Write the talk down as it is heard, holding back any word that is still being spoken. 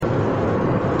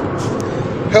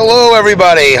Hello,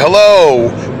 everybody. Hello.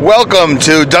 Welcome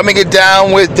to Dumbing It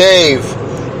Down with Dave.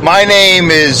 My name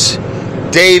is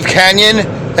Dave Canyon,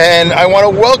 and I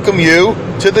want to welcome you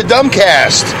to the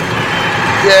Dumbcast.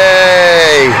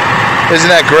 Yay. Isn't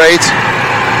that great?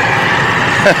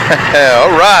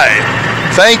 All right.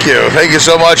 Thank you. Thank you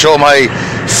so much, all my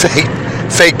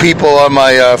fake people on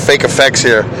my fake effects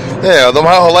here. Yeah,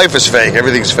 my whole life is fake.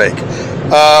 Everything's fake.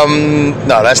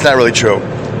 No, that's not really true.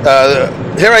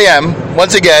 Here I am,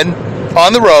 once again,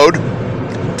 on the road.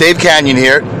 Dave Canyon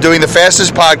here, doing the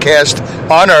fastest podcast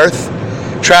on Earth.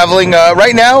 Traveling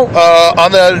right now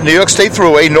on the New York State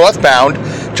Thruway, northbound.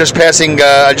 Just passing,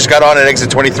 I just got on at exit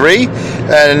 23,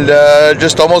 and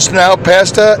just almost now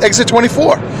past exit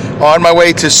 24. On my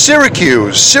way to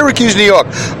Syracuse, New York.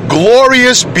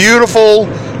 Glorious, beautiful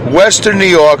Western New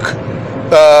York,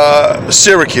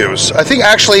 Syracuse. I think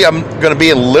actually I'm going to be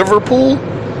in Liverpool.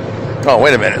 Oh,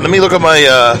 wait a minute. Let me look at my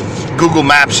Google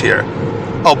Maps here.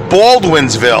 Oh,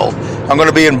 Baldwinsville. I'm going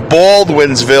to be in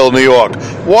Baldwinsville, New York.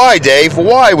 Why, Dave?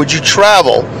 Why would you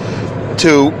travel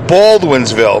to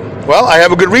Baldwinsville? Well, I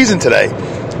have a good reason today.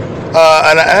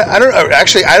 And I don't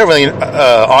really,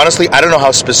 honestly, I don't know how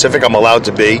specific I'm allowed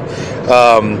to be.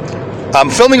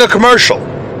 I'm filming a commercial.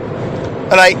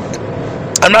 And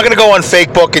I'm not going to go on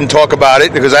Facebook and talk about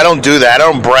it because I don't do that. I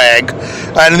don't brag.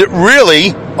 And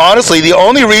really, honestly, the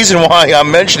only reason why I'm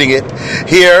mentioning it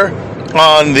here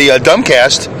on the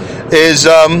Dumbcast is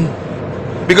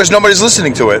because nobody's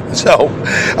listening to it. So,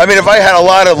 I mean, if I had a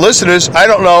lot of listeners, I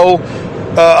don't know,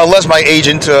 unless my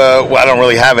agent, well, I don't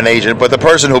really have an agent, but the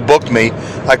person who booked me,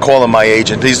 I call him my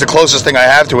agent. He's the closest thing I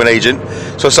have to an agent.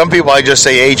 So some people I just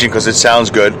say agent because it sounds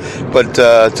good. But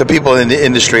to people in the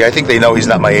industry, I think they know he's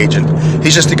not my agent.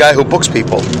 He's just the guy who books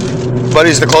people. But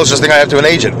he's the closest thing I have to an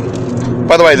agent.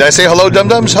 By the way, did I say hello,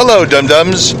 dum-dums? Hello,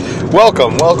 dum-dums.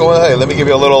 Welcome. Hey, let me give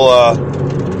you a little...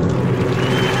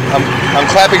 I'm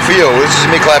clapping for you. This is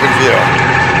me clapping for you.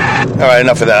 All right,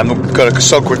 enough of that. I'm going to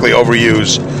so quickly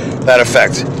overuse that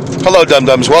effect. Hello,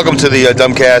 dum-dums. Welcome to the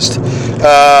Dumbcast.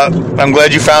 I'm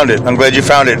glad you found it.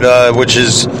 Which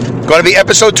is going to be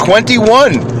episode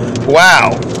 21.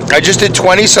 Wow. I just did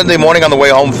 20 Sunday morning on the way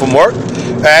home from work,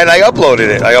 and I uploaded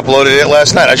it. I uploaded it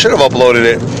last night. I should have uploaded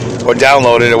it or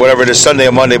downloaded it or whatever it is, Sunday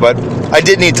or Monday, but I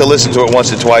did need to listen to it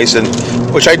once or twice, and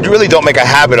which I really don't make a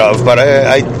habit of, but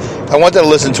I wanted to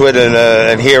listen to it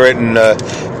and hear it, and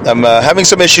I'm having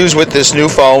some issues with this new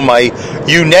phone, my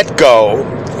UNetGo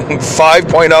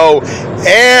 5.0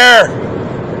 Air.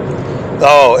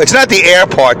 Oh, it's not the air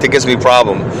part that gives me a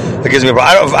problem. I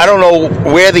don't know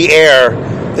where the air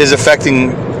is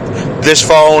affecting this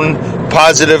phone,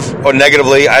 positive or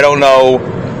negatively. I don't know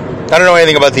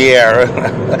anything about the air.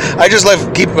 I just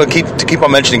keep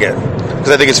on mentioning it because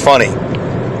I think it's funny.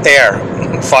 Air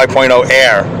 5.0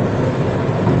 Air.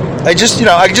 I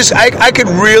could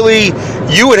really,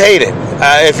 you would hate it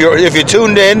if you're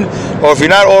tuned in, or if you're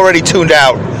not already tuned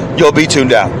out, you'll be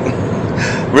tuned out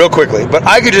real quickly. But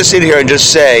I could just sit here and just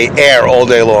say air all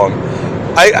day long.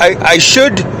 I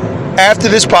should, after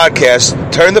this podcast,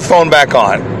 turn the phone back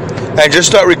on and just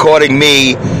start recording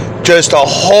me, just how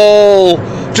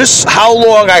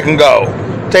long I can go.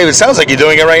 Dave, it sounds like you're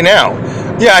doing it right now.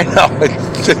 Yeah, I know.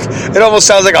 It almost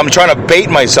sounds like I'm trying to bait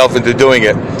myself into doing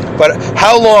it. But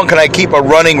how long can I keep a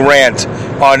running rant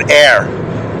on air?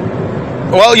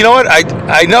 Well, you know what?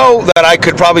 I know that I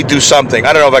could probably do something.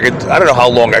 I don't know how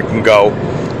long I can go.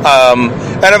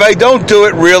 And if I don't do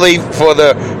it really for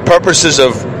the purposes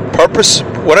of purpose,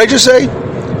 what did I just say?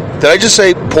 Did I just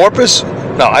say porpoise?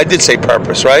 No, I did say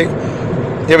purpose, right?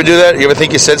 You ever do that? You ever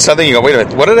think you said something? You go, wait a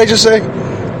minute, what did I just say?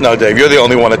 No, Dave, you're the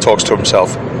only one that talks to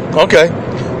himself. Okay.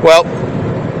 Well,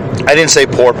 I didn't say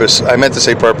porpoise. I meant to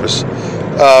say purpose.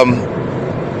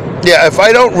 Yeah, if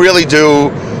I don't really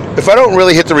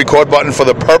hit the record button for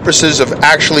the purposes of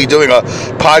actually doing a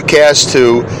podcast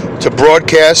to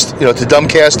broadcast, to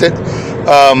dumbcast it,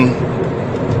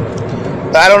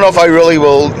 I don't know if I really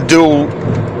will do.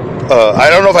 I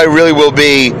don't know if I really will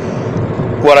be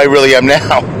what I really am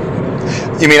now.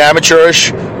 You mean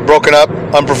amateurish, broken up,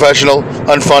 unprofessional,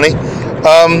 unfunny?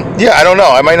 Yeah, I don't know.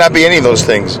 I might not be any of those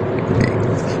things.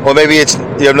 Or maybe you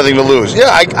have nothing to lose. Yeah,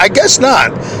 I guess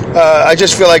not. I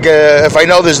just feel like if I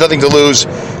know there's nothing to lose,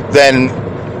 then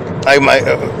I might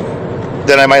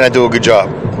not do a good job.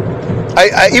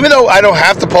 I even though I don't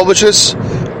have to publish this,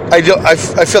 I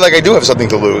feel like I do have something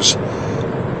to lose.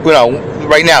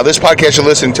 Right now, this podcast you're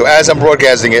listening to, as I'm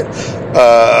broadcasting it,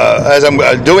 as I'm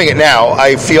doing it now,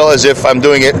 I feel as if I'm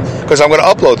doing it because I'm going to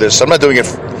upload this. I'm not doing it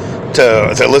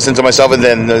to listen to myself and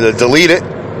then delete it.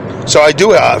 So I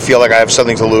do feel like I have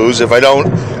something to lose if I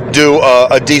don't do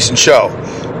a decent show.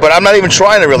 But I'm not even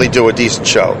trying to really do a decent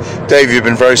show. Dave, you've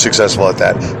been very successful at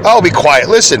that. I'll be quiet.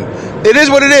 Listen, it is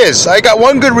what it is. I got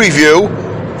one good review.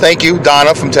 Thank you,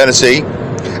 Donna from Tennessee.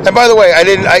 And by the way,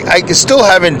 I still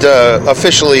haven't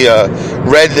officially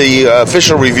read the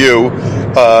official review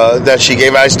that she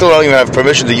gave. I still don't even have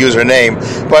permission to use her name.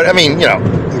 But I mean,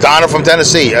 Donna from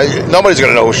Tennessee. Nobody's going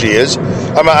to know who she is.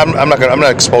 I'm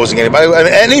not exposing anybody.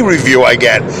 Any review I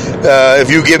get,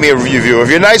 if you give me a review, if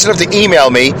you're nice enough to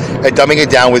email me at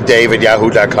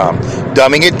dumbingitdownwithdave@yahoo.com.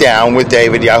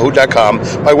 dumbingitdownwithdave@yahoo.com.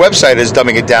 My website is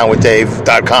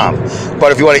dumbingitdownwithdave.com.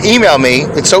 But if you want to email me,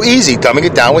 it's so easy.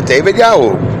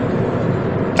 dumbingitdownwithdave@yahoo.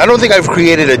 I don't think I've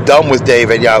created a dumb with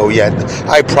Dave at Yahoo yet.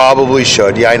 I probably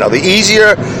should. Yeah, I know. The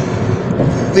easier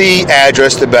the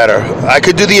address, the better. I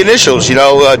could do the initials,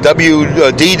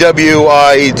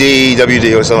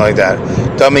 DWIDWD or something like that.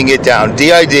 Dumbing it down.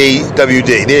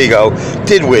 DIDWD. There you go.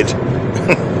 Didwid.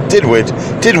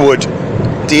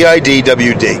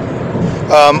 DIDWD.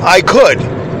 I could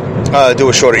do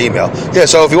a shorter email. Yeah,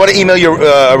 so if you want to email your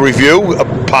review,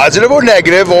 positive or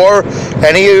negative, or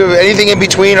anything in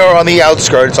between or on the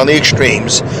outskirts, on the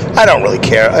extremes, I don't really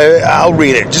care. I'll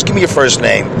read it. Just give me your first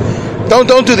name.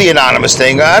 Don't do the anonymous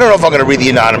thing. I don't know if I'm going to read the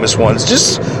anonymous ones.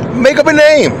 Just make up a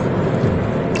name.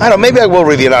 I don't know. Maybe I will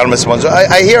read the anonymous ones.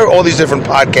 I hear all these different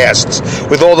podcasts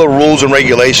with all the rules and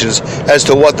regulations as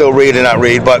to what they'll read and not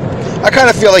read. But I kind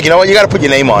of feel like, you know what? You got to put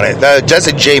your name on it. That's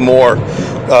a Jay Moore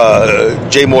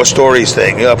Stories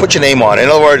thing. Put your name on it. In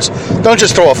other words, don't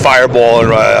just throw a fireball and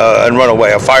run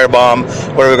away. A firebomb,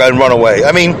 whatever, and run away.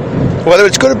 I mean, whether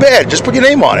it's good or bad, just put your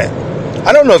name on it.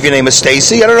 I don't know if your name is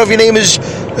Stacy. I don't know if your name is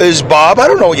Bob. I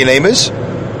don't know what your name is.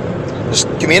 Just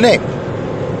give me a name.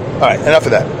 All right, enough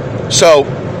of that. So,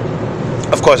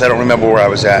 of course, I don't remember where I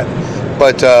was at.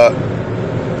 But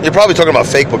you're probably talking about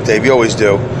fake book, Dave. You always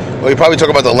do. Or you're probably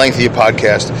talking about the length of your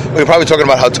podcast. Or you're probably talking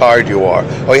about how tired you are.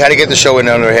 Or you had to get the show in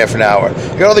under half an hour.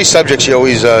 You got all these subjects you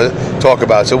always talk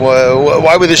about. So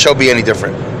why would this show be any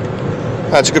different?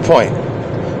 That's a good point.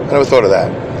 I never thought of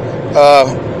that.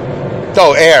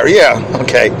 Air. Yeah.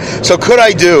 Okay. So could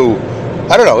I do...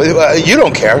 I don't know. You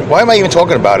don't care. Why am I even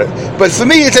talking about it? But for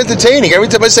me, it's entertaining. Every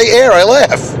time I say air, I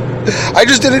laugh. I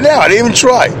just did it now. I didn't even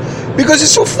try. Because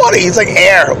it's so funny. It's like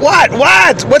air. What?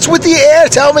 What's with the air?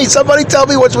 Tell me. Somebody tell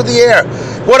me what's with the air.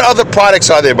 What other products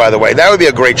are there, by the way? That would be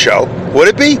a great show. Would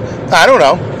it be? I don't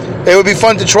know. It would be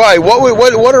fun to try.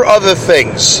 What are other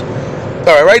things? All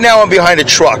right. Right now I'm behind a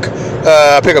truck.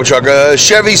 A pickup truck. A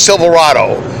Chevy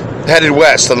Silverado. Headed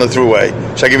west on the thruway.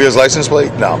 Should I give you his license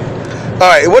plate? No. All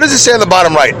right. What does it say on the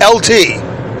bottom right? LT.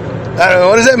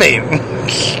 What does that mean?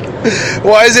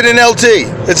 Why is it an LT?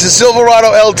 It's a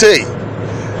Silverado LT.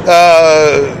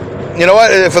 You know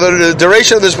what? For the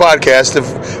duration of this podcast,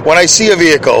 when I see a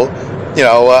vehicle,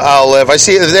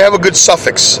 if they have a good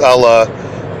suffix, I'll.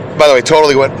 By the way,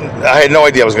 I had no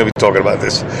idea I was going to be talking about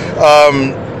this.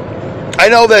 I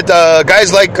know that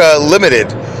guys like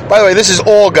Limited. By the way, this is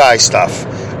all guy stuff.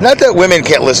 Not that women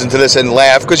can't listen to this and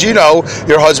laugh, because you know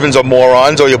your husbands are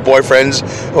morons, or your boyfriends,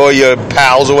 or your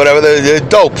pals, or whatever. They're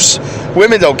dopes.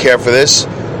 Women don't care for this.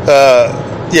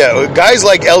 Guys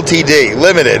like Ltd.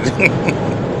 Limited.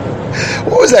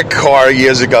 What was that car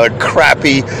years ago? A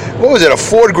crappy, what was it, a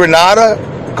Ford Granada?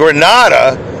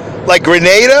 Like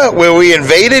Grenada, where we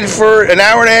invaded for an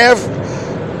hour and a half?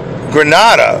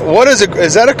 Granada. What is it?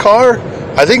 Is that a car?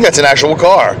 I think that's an actual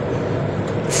car.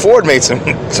 Ford made some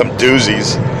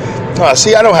doozies.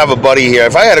 See, I don't have a buddy here.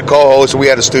 If I had a co-host and we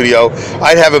had a studio,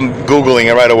 I'd have him Googling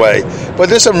it right away. But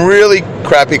there's some really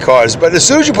crappy cars. But as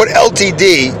soon as you put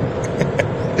LTD,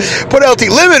 put LT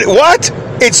limited. What?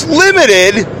 It's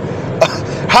limited.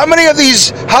 How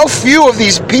few of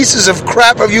these pieces of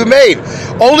crap have you made?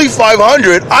 Only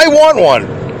 500. I want one.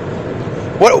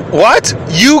 What?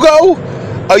 Yugo?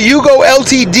 A Yugo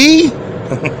LTD?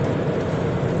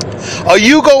 A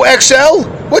Ltd.xl?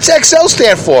 What's XL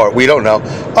stand for? We don't know.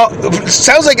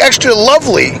 Sounds like extra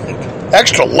lovely.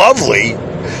 Extra lovely?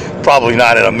 Probably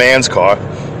not in a man's car.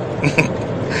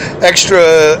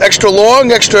 extra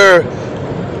long, extra,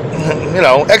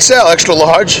 XL, extra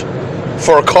large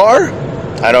for a car?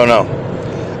 I don't know.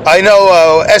 I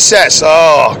know SS.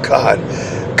 Oh, God.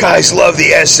 Guys love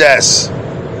the SS.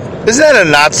 Isn't that a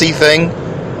Nazi thing?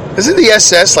 Isn't the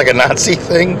SS like a Nazi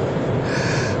thing?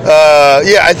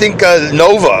 I think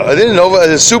Nova. I think Nova,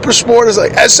 the Super Sport is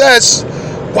like SS.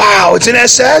 Wow, it's an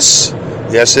SS?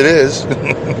 Yes, it is.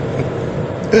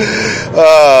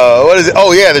 What is it?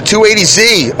 Oh, yeah, the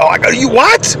 280Z. Oh, I got you.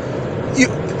 What?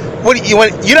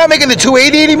 You're not making the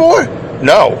 280 anymore?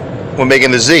 No, we're making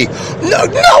the Z. No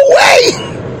way!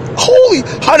 Holy,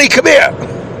 honey, come here.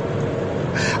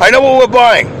 I know what we're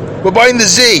buying. We're buying the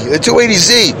Z, the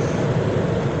 280Z.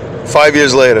 5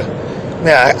 years later,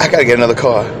 man, I gotta get another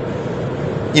car.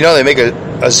 You know they make a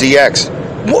ZX.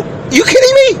 What? You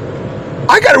kidding me?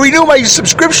 I gotta renew my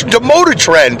subscription to Motor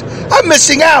Trend. I'm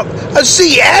missing out. A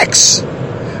ZX.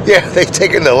 Yeah, they've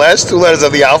taken the last 2 letters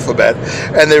of the alphabet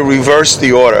and they reversed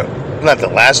the order. Not the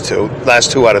last two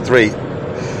out of 3.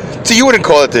 So you wouldn't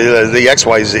call it the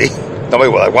XYZ. Nobody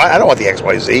would like, why? I don't want the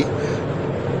XYZ.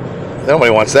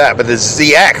 Nobody wants that, but the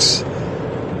ZX.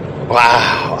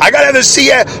 Wow. I gotta have the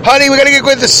ZX. Honey, we gotta get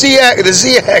with the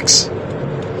ZX.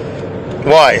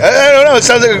 Why? I don't know. It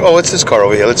sounds like, oh, what's this car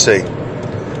over here? Let's see.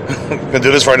 Gonna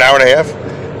do this for an hour and a half?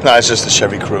 No, it's just a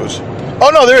Chevy Cruze. Oh,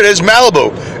 no, there it is,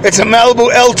 Malibu. It's a Malibu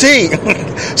LT.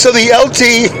 So the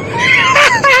LT...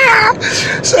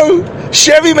 So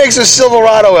Chevy makes a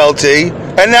Silverado LT,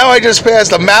 and now I just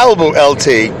passed a Malibu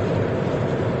LT.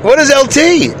 What is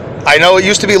LT? I know it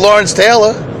used to be Lawrence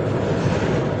Taylor.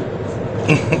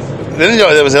 Then, you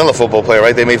know, there was another football player,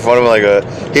 right? They made fun of him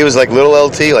he was like little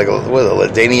LT, like what,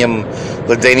 Ladanium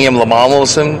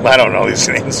Lamalison? I don't know these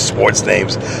names, sports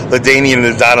names.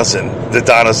 Ladanium Donaldson.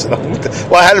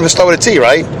 Well, I had to start with a T,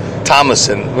 right?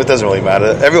 Thomason. It doesn't really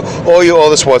matter. All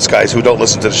the sports guys who don't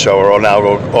listen to the show are all now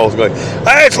going,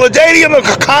 hey, it's Ladanium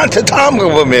Tom.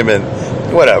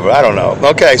 Whatever. I don't know.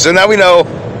 Okay, so now we know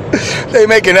they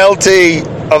make an LT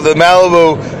of the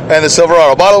Malibu and the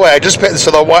Silverado. By the way, I just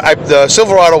so the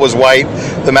Silverado was white.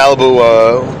 The Malibu,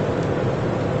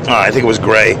 I think it was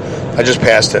gray. I just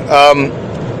passed it.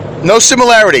 No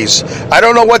similarities. I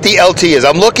don't know what the LT is.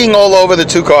 I'm looking all over the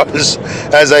 2 cars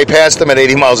as I pass them at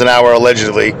 80 miles an hour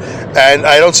allegedly, and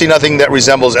I don't see nothing that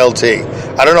resembles LT.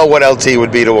 I don't know what LT would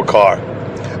be to a car.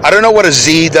 I don't know what a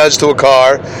Z does to a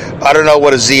car. I don't know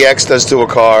what a ZX does to a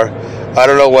car. I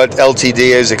don't know what LTD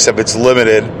is, except it's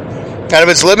limited. And if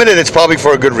it's limited, it's probably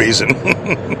for a good reason.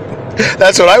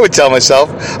 That's what I would tell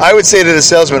myself. I would say to the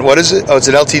salesman, what is it? Oh, it's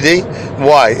an LTD?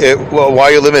 Why? Why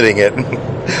are you limiting it?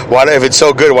 If it's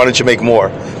so good, why don't you make more?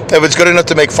 If it's good enough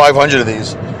to make 500 of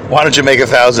these, why don't you make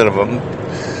 1,000 of them?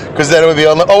 Because then it would be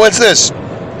on. Oh, what's this?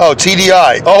 Oh,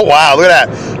 TDI. Oh, wow, look at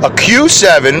that. A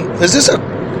Q7. Is this a...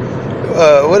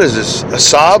 what is this? A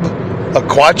Saab? A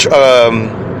Quattro? I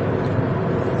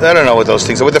don't know what those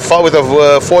things are. With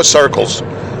the 4 circles.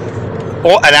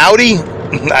 Oh, an Audi?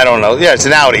 I don't know. Yeah, it's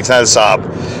an Audi. It's not a Saab.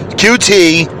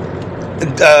 QT.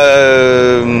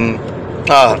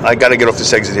 I got to get off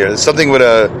this exit here. There's something with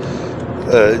a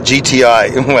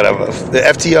GTI, whatever. The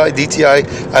FTI, DTI.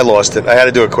 I lost it. I had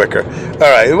to do it quicker.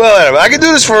 All right. Well, anyway, I can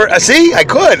do this for. See, I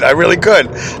could. I really could.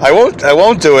 I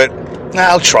won't do it.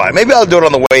 I'll try. Maybe I'll do it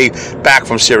on the way back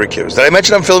from Syracuse. Did I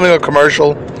mention I'm filming a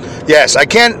commercial? Yes. I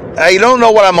don't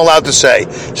know what I'm allowed to say,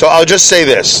 so I'll just say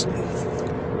this.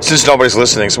 Since nobody's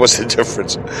listening, so what's the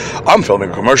difference? I'm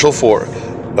filming a commercial for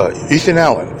Ethan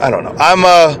Allen. I don't know.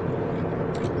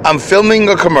 I'm filming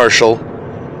a commercial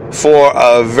for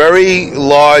a very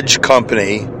large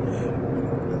company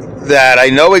that I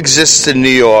know exists in New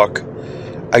York.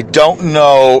 I don't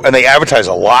know, and they advertise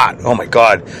a lot. Oh my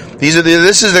God,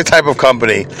 this is the type of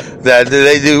company that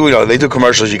they do. You know, they do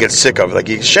commercials you get sick of. Like,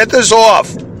 you shut this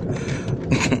off.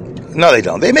 No, they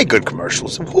don't. They make good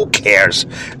commercials. Who cares?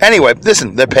 Anyway,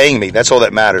 listen, they're paying me. That's all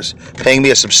that matters. Paying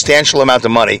me a substantial amount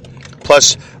of money,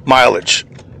 plus mileage.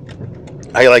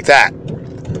 How you like that?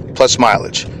 Plus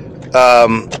mileage.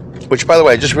 Which, by the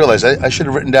way, I just realized I should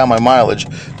have written down my mileage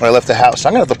when I left the house.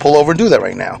 I'm going to have to pull over and do that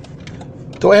right now.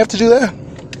 Do I have to do that?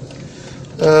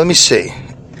 Let me see.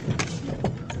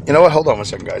 You know what? Hold on 1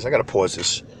 second, guys. I got to pause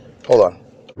this. Hold on.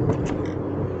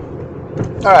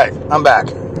 All right, I'm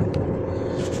back.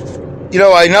 You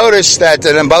know, I noticed that,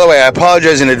 and by the way, I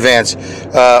apologize in advance.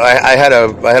 I had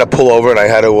to pull over and I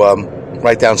had to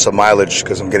write down some mileage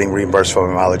because I'm getting reimbursed for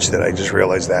my mileage today. I just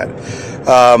realized that.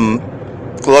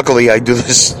 Luckily, I do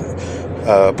this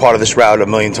part of this route 1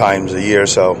 million times a year,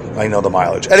 so I know the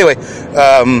mileage. Anyway,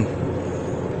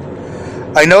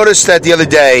 I noticed that the other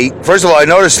day, first of all, I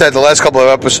noticed that the last couple of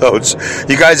episodes,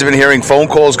 you guys have been hearing phone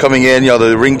calls coming in, you know,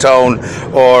 the ringtone,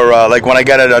 or like when I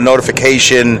get a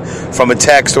notification from a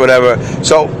text or whatever.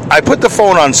 So I put the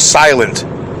phone on silent.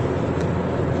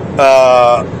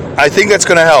 I think that's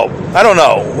going to help. I don't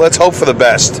know. Let's hope for the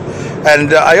best.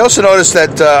 And I also noticed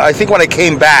that I think when I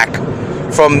came back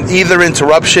from either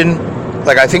interruption,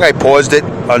 like I think I paused it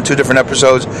on 2 different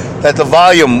episodes, that the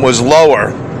volume was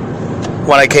lower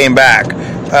when I came back.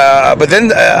 But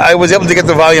then I was able to get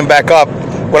the volume back up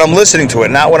when I'm listening to it,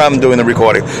 not when I'm doing the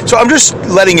recording. So I'm just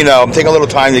letting you know. I'm taking a little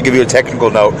time to give you a technical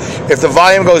note. If the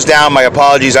volume goes down, my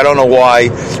apologies. I don't know why.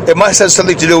 It must have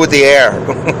something to do with the air.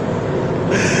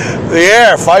 The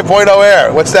air, 5.0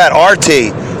 air. What's that?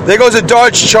 RT. There goes a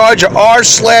Dodge Charger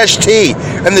R/T,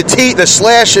 and the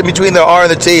slash in between the R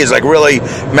and the T is like really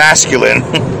masculine.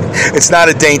 It's not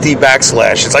a dainty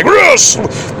backslash. It's like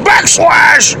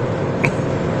backslash.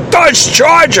 Dodge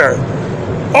Charger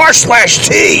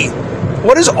R/T.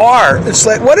 What is R? It's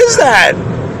like, what is that?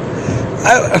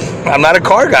 I'm not a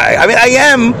car guy. I mean, I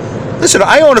am. Listen,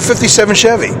 I own a '57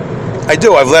 Chevy. I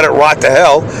do. I've let it rot to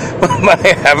hell.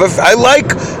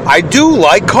 I do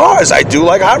like cars. I do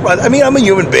like hot rods. I mean, I'm a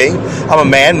human being. I'm a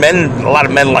man. A lot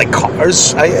of men like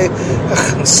cars.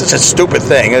 It's such a stupid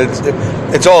thing.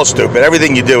 It's all stupid.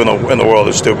 Everything you do in the world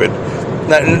is stupid.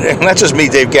 Not just me,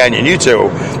 Dave Gagnon. You too.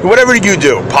 Whatever you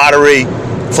do, pottery,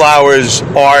 flowers,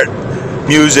 art,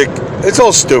 music, it's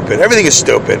all stupid. Everything is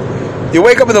stupid. You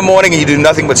wake up in the morning and you do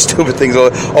nothing but stupid things.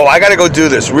 Oh, I got to go do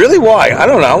this. Really? Why? I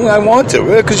don't know. I want to.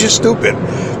 Because you're stupid.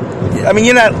 I mean,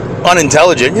 you're not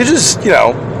unintelligent. You're just,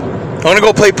 I'm going to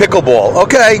go play pickleball.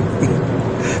 Okay.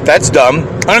 That's dumb.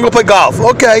 I'm going to go play golf.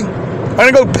 Okay. I'm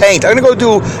going to go paint. I'm going to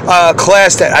go do a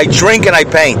class that I drink and I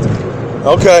paint.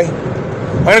 Okay.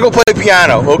 I'm going to go play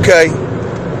piano. Okay.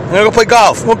 I'm going to go play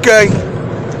golf. Okay.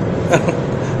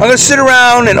 I'm going to sit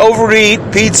around and overeat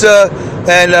pizza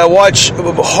and watch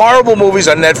horrible movies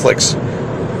on Netflix.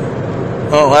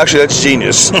 Oh, actually, that's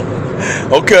genius.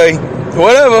 Okay,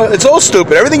 whatever. It's all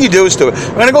stupid. Everything you do is stupid.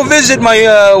 I'm going to go visit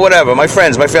my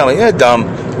friends, my family. Yeah, dumb.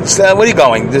 Where are you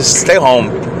going? Just stay home.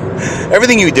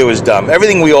 Everything you do is dumb.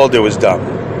 Everything we all do is dumb.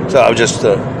 So I'm just...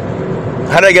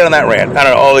 how did I get on that rant? I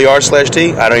don't know. Oh, the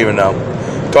R/T? I don't even know.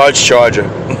 Dodge Charger.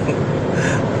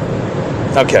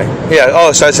 Okay. Yeah.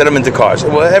 Oh, so I said I'm into cars.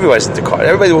 Well, everybody's into cars.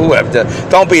 Everybody, whatever.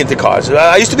 Don't be into cars.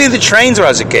 I used to be into trains when I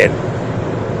was a kid.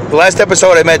 The last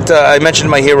episode I mentioned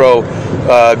my hero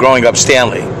growing up,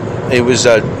 Stanley. It was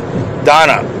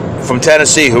Donna from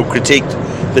Tennessee who critiqued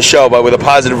the show with a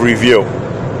positive review,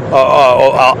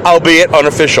 albeit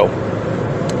unofficial.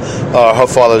 Her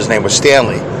father's name was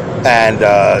Stanley, and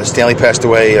Stanley passed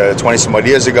away 20-some odd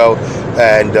years ago,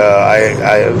 and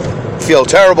I feel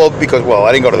terrible because, well,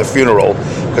 I didn't go to the funeral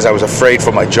because I was afraid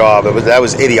for my job. That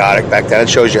was idiotic back then. It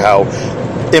shows you how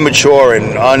immature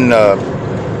and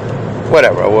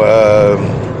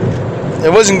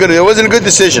it wasn't good. It wasn't a good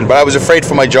decision, but I was afraid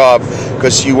for my job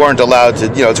because you weren't allowed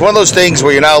to. It's one of those things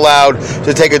where you're not allowed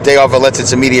to take a day off unless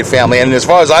it's immediate family. And as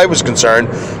far as I was concerned,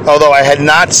 although I had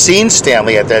not seen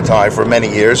Stanley at that time for many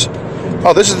years.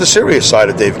 Oh, this is the serious side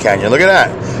of Dave Canyon. Look at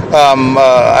that.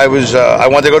 I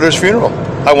wanted to go to his funeral.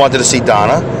 I wanted to see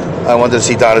Donna. I wanted to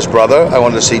see Donna's brother. I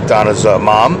wanted to see Donna's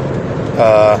mom.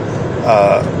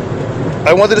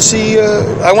 I wanted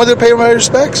to pay my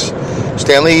respects.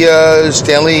 Stanley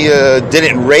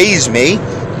didn't raise me,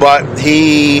 but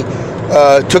he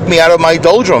took me out of my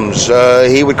doldrums.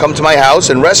 He would come to my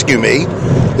house and rescue me.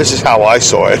 This is how I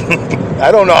saw it.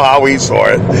 I don't know how he saw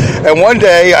it. And one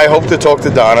day, I hope to talk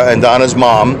to Donna and Donna's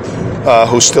mom,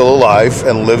 who's still alive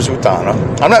and lives with Donna.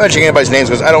 I'm not mentioning anybody's names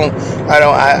because I'm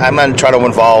not trying to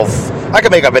involve. I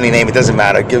can make up any name. It doesn't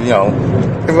matter.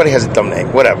 Everybody has a dumb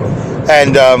name. Whatever.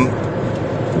 And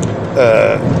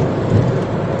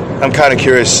I'm kind of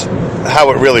curious how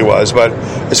it really was. But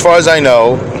as far as I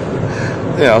know,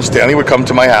 Stanley would come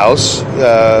to my house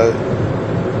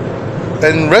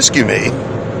and rescue me.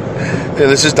 And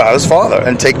this is Donna's father,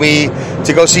 and take me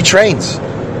to go see trains.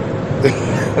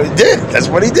 He did. That's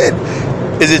what he did.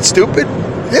 Is it stupid?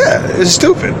 Yeah, it's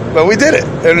stupid, but we did it,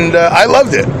 and I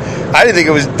loved it. I didn't think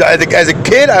it was. As a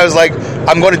kid, I was like,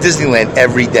 I'm going to Disneyland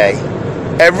every day.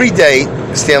 Every day,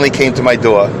 Stanley came to my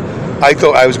door. I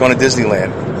thought I was going to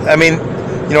Disneyland. I mean,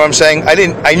 you know what I'm saying?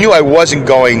 I knew I wasn't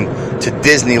going to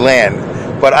Disneyland,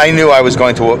 but I knew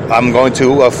I'm going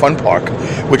to a fun park,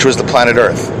 which was the planet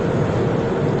Earth.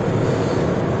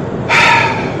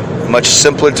 Much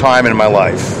simpler time in my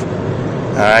life.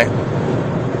 All right.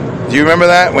 Do you remember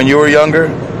that when you were younger?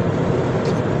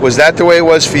 Was that the way it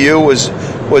was for you? Was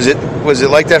it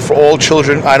like that for all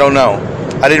children? I don't know.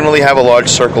 I didn't really have a large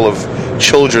circle of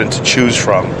children to choose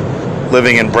from,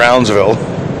 living in Brownsville,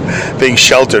 being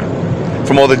sheltered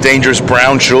from all the dangerous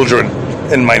brown children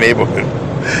in my neighborhood.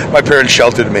 My parents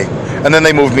sheltered me, and then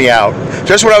they moved me out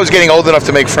just when I was getting old enough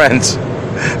to make friends.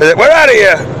 They said, "We're out of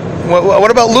here." What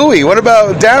about Louie? What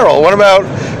about Daryl? What about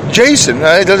Jason?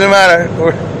 It doesn't matter.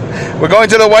 We're going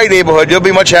to the white neighborhood. You'll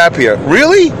be much happier.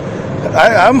 Really?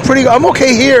 I'm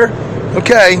okay here.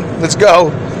 Okay, let's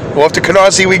go. Off to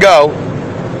Canarsie we go.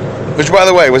 Which, by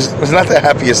the way, was not the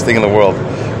happiest thing in the world.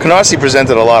 Canarsie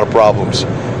presented a lot of problems.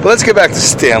 But let's get back to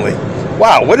Stanley.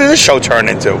 Wow, what did this show turn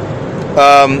into?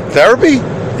 Therapy?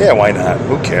 Yeah, why not?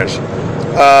 Who cares?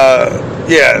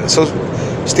 So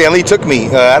Stanley took me.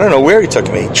 I don't know where he took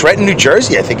me. Trenton, New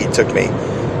Jersey, I think he took me.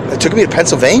 It took me to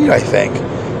Pennsylvania, I think.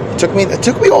 It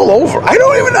took me all over. I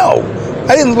don't even know.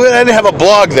 I didn't have a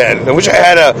blog then. I wish I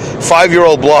had a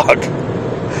 5-year-old blog.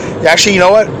 Actually, you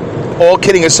know what? All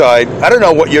kidding aside, I don't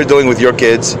know what you're doing with your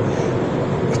kids.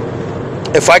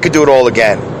 If I could do it all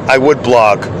again, I would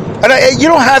blog. And you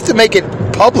don't have to make it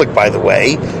public, by the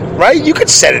way, right? You could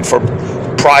set it for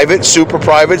private, super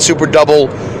double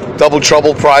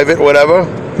trouble private, whatever,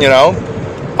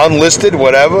 unlisted,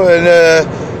 whatever, and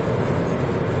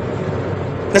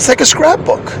it's like a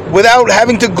scrapbook without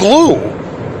having to glue.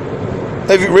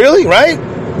 Really, right?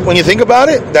 When you think about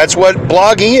it, that's what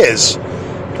blogging is,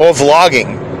 or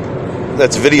vlogging.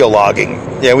 That's video logging.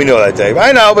 Yeah, we know that, Dave.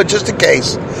 I know, but just in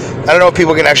case. I don't know if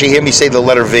people can actually hear me say the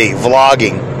letter V.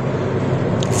 Vlogging.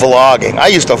 I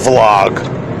used to vlog.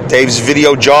 Dave's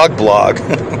video jog blog.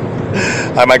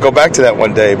 I might go back to that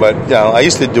one day, but I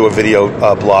used to do a video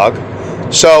blog.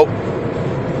 So,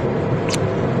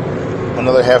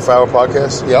 another half-hour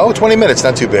podcast? Yeah, 20 minutes,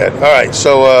 not too bad. All right,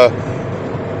 so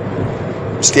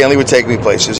Stanley would take me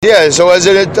places. Yeah, so as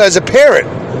a parent,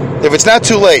 if it's not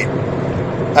too late,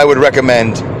 I would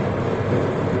recommend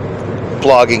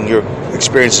blogging your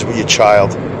experiences with your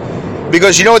child.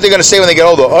 Because you know what they're going to say when they get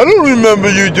older? I don't remember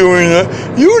you doing that.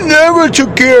 You never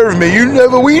took care of me.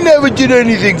 We never did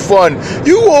anything fun.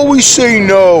 You always say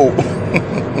no.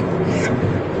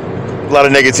 A lot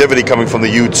of negativity coming from the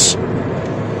youths.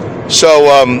 So,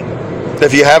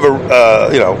 if you have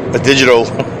a digital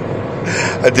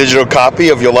copy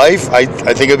of your life, I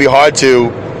think it'd be hard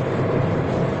to,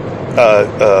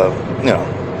 not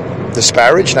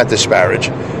disparage.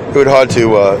 It would hard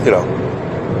to,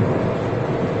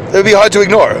 it would be hard to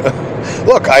ignore.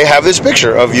 Look, I have this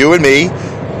picture of you and me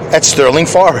at Sterling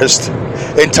Forest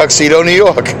in Tuxedo, New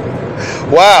York.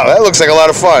 Wow, that looks like a lot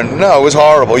of fun. No, it was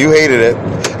horrible. You hated it.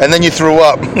 And then you threw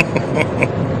up.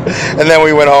 And then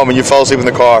we went home and you fell asleep in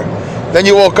the car. Then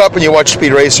you woke up and you watched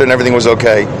Speed Racer and everything was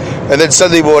okay. And then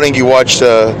Sunday morning you watched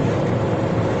Davey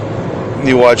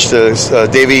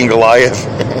and Goliath.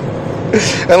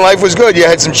 And life was good. You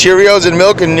had some Cheerios and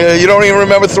milk, and you don't even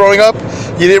remember throwing up.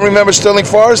 You didn't remember Sterling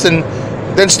Forest, and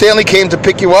then Stanley came to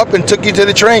pick you up and took you to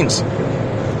the trains.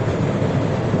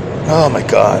 Oh my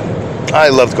God, I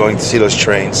loved going to see those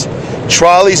trains,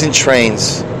 trolleys and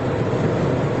trains,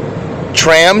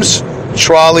 trams,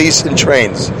 trolleys and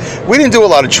trains. We didn't do a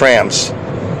lot of trams,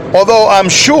 although I'm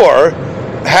sure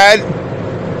had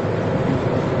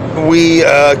we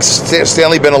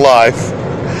Stanley been alive.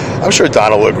 I'm sure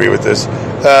Donald will agree with this.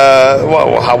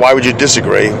 Why would you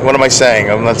disagree? What am I saying?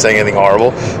 I'm not saying anything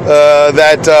horrible.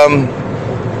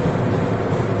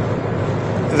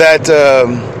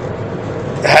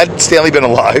 Had Stanley been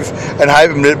alive and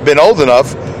had been old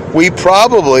enough, we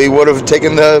probably would have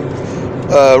taken the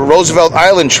Roosevelt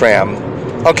Island tram.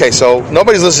 Okay, so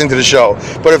nobody's listening to the show,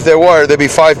 but if there were, there'd be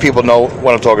 5 people know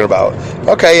what I'm talking about.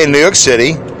 Okay, in New York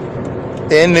City,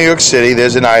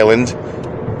 there's an island.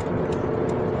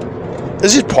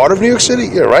 Is it part of New York City?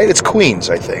 Yeah, right? It's Queens,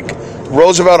 I think.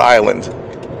 Roosevelt Island.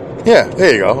 Yeah,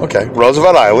 there you go. Okay,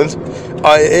 Roosevelt Island.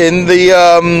 In the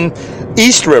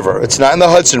East River. It's not in the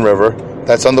Hudson River.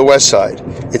 That's on the west side.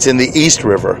 It's in the East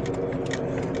River.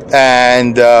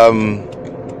 And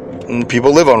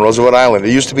people live on Roosevelt Island.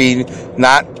 It used to be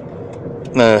not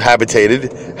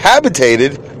habitated.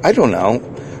 Habitated? I don't know.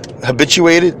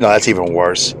 Habituated? No, that's even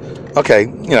worse. Okay,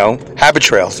 habit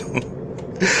trails.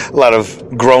 A lot of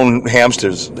grown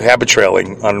hamsters habit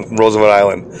trailing on Roosevelt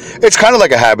Island. It's kind of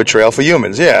like a habit trail for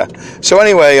humans, yeah. So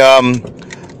anyway,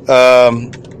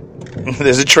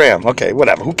 there's a tram. Okay,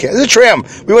 whatever. Who cares? There's a tram.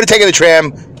 We would have taken the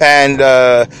tram, and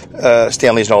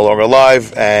Stanley's no longer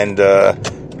alive, and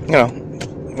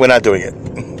we're not doing it.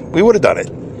 We would have done it.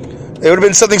 It would have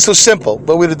been something so simple,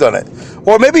 but we'd have done it.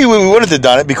 Or maybe we wouldn't have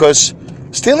done it because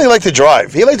Stanley liked to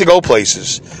drive. He liked to go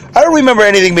places. I don't remember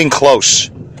anything being close.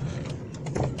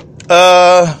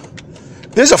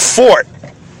 There's a fort.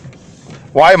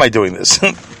 Why am I doing this?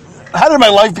 How did my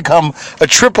life become a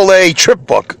AAA trip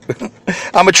book?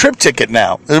 I'm a trip ticket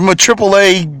now. I'm a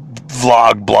AAA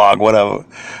blog, whatever.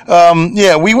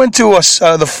 Yeah, we went to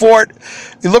the fort.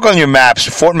 You look on your maps,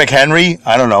 Fort McHenry.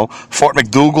 I don't know. Fort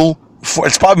McDougal.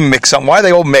 It's probably Mick something. Why are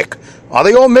they all Mick? Are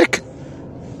they all Mick?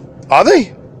 Are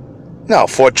they? No,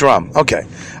 Fort Drum. Okay.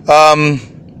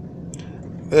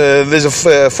 There's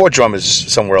a Fort Drum is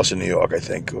somewhere else in New York, I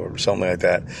think, or something like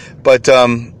that. But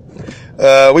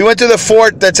we went to the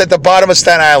fort that's at the bottom of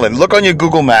Staten Island. Look on your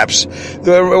Google Maps.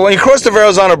 When you cross the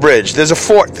Verrazano Bridge, there's a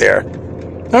fort there.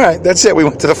 All right, that's it. We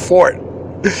went to the fort.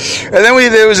 And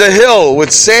then there was a hill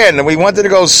with sand, and we wanted to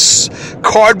go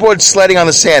cardboard sledding on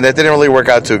the sand. That didn't really work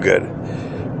out too good.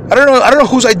 I don't know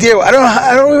whose idea. I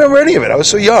don't remember any of it. I was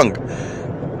so young.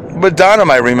 But Donna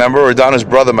might remember, or Donna's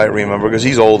brother might remember, because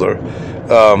he's older.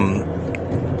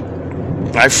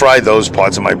 I fried those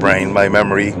parts of my brain, my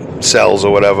memory cells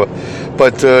or whatever.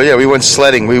 But we went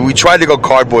sledding. We tried to go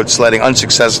cardboard sledding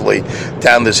unsuccessfully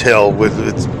down this hill with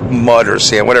mud or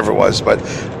sand, whatever it was. But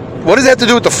what does that have to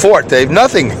do with the fort, Dave?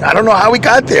 Nothing. I don't know how we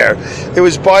got there. It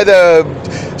was by the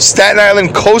Staten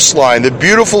Island coastline, the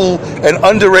beautiful and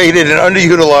underrated and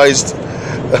underutilized.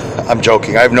 I'm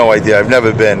joking. I have no idea. I've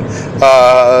never been.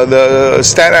 The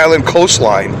Staten Island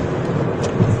coastline.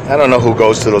 I don't know who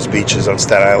goes to those beaches on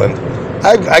Staten Island.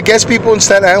 I guess people in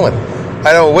Staten Island.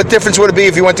 I don't know. What difference would it be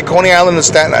if you went to Coney Island or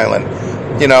Staten Island?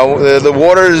 You know, the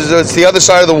water is it's the other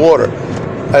side of the water.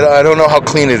 I don't know how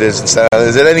clean it is in Staten Island.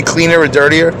 Is it any cleaner or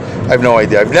dirtier? I have no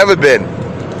idea. I've never been.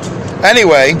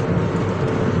 Anyway,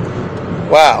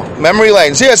 wow. Memory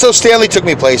lane. So Stanley took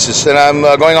me places, and I'm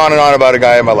going on and on about a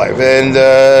guy in my life. And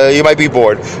you might be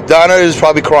bored. Donna is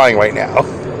probably crying right now.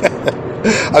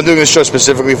 I'm doing this show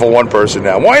specifically for one person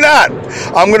now. Why not?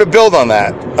 I'm going to build on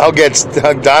that.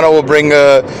 Donna will bring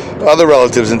other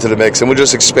relatives into the mix, and we'll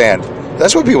just expand.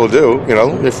 That's what people do. You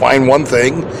know, they find one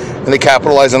thing and they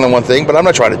capitalize on the one thing. But I'm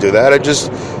not trying to do that. This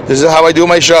is how I do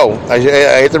my show. I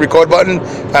hit the record button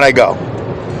and I go.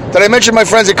 Did I mention my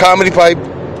friends at Comedy Pipe?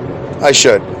 I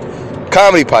should.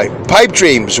 Comedy Pipe. Pipe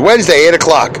Dreams. Wednesday,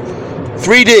 8:00.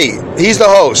 3D. He's the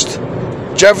host.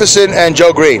 Jefferson and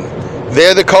Joe Green.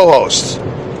 They're the co-hosts.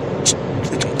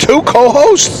 2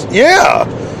 co-hosts? Yeah.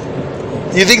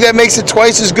 You think that makes it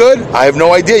twice as good? I have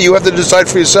no idea. You have to decide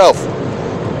for yourself.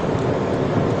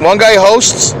 1 guy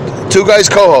hosts, 2 guys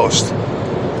co-host.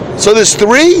 So there's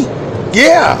 3?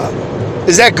 Yeah.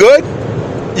 Is that good?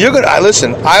 You're good.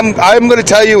 Listen, I'm going to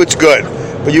tell you it's good,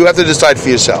 but you have to decide for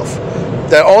yourself.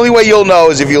 The only way you'll know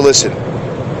is if you listen.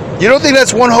 You don't think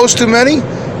that's 1 host too many?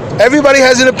 Everybody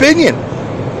has an opinion.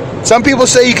 Some people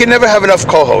say you can never have enough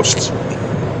co-hosts.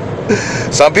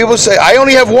 Some people say, I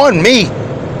only have 1, me.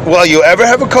 Will you ever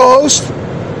have a co-host?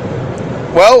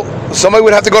 Well, somebody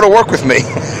would have to go to work with me.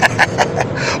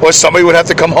 Or somebody would have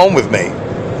to come home with me.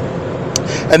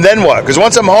 And then what? Because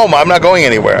once I'm home, I'm not going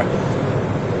anywhere.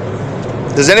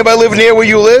 Does anybody live near where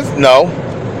you live? No.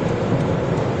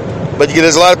 But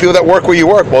there's a lot of people that work where you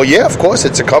work. Well, yeah, of course,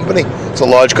 it's a company. It's a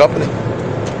large company.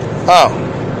 Oh.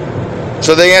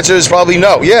 So the answer is probably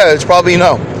no. Yeah, it's probably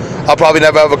no. I'll probably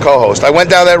never have a co-host. I went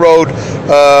down that road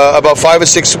about 5 or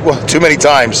 6, too many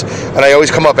times, and I always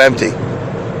come up empty.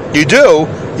 You do?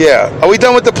 Yeah. Are we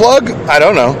done with the plug? I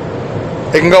don't know.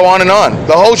 It can go on and on.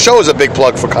 The whole show is a big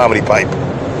plug for Comedy Pipe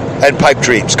and Pipe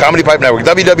Dreams. Comedy Pipe Network.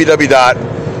 www.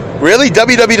 Really?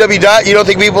 www. You don't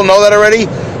think people know that already?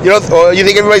 Or you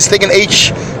think everybody's thinking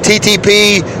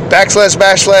HTTP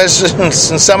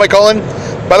 / semicolon?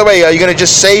 By the way, are you going to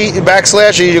just say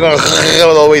backslash, or are you going to go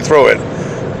all the way through it?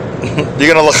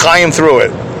 You're going to l'chaim through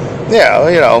it. Yeah,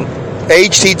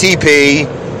 HTTP,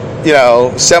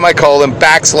 semicolon,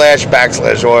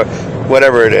 / or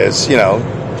whatever it is,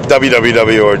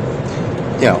 www or,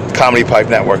 Comedy Pipe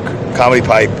Network,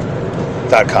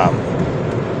 comedypipe.com.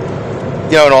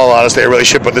 In all honesty, I really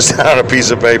should put this down on a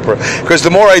piece of paper, because the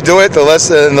more I do it, the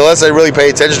less I really pay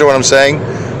attention to what I'm saying,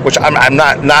 which I'm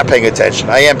not paying attention.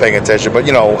 I am paying attention, but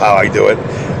you know how I do it.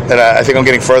 And I think I'm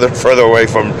getting further away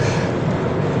from...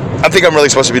 I think I'm really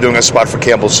supposed to be doing a spot for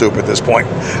Campbell's Soup at this point.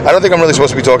 I don't think I'm really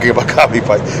supposed to be talking about Comedy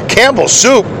Pipe. Campbell's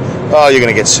Soup? Oh, you're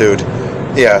going to get sued.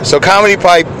 Yeah, so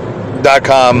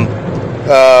comedypipe.com.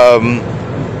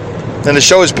 And the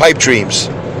show is Pipe Dreams.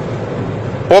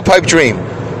 Or Pipe Dream.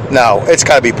 No, it's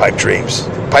got to be Pipe Dreams.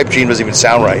 Pipe Dream doesn't even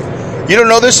sound right. You don't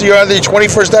know this? You're on the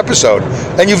 21st episode.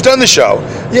 And you've done the show.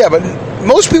 Yeah, but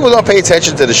most people don't pay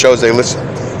attention to the shows they listen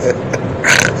to.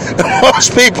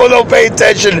 Most people don't pay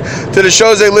attention to the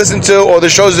shows they listen to or the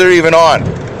shows they're even on.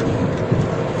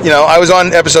 I was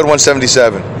on episode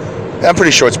 177. I'm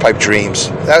pretty sure it's Pipe Dreams.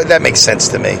 That makes sense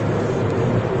to me.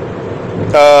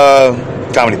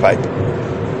 Comedy Pipe.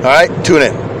 All right, tune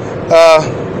in.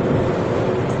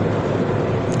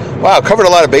 Wow, covered a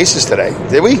lot of bases today.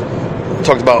 Did we?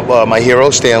 Talked about my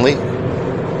hero, Stanley.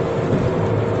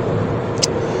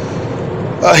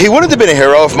 He wouldn't have been a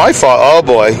hero if my father... Oh,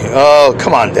 boy. Oh,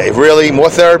 come on, Dave. Really?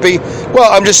 More therapy?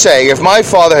 Well, I'm just saying, if my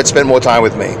father had spent more time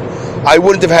with me, I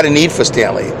wouldn't have had a need for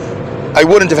Stanley. I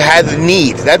wouldn't have had the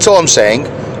need. That's all I'm saying.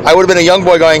 I would have been a young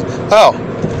boy going, you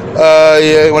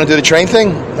want to do the train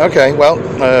thing? Okay, well,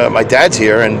 my dad's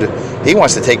here, and he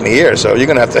wants to take me here, so you're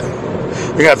going to have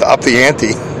to up the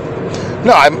ante.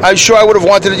 No, I'm sure I would have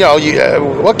wanted to,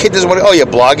 what kid doesn't want to,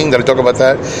 blogging, did I talk about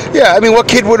that? Yeah, I mean, what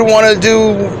kid wouldn't want to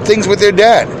do things with their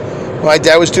dad? My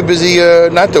dad was too busy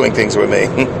not doing things with me.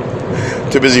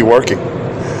 Too busy working.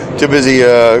 Too busy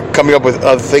coming up with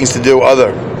other things to do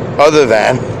other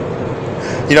than.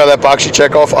 You know that box you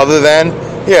check off, other than?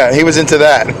 Yeah, he was into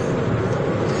that.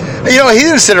 You know, he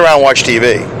didn't sit around and watch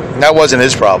TV. That wasn't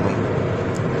his problem.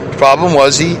 The problem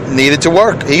was he needed to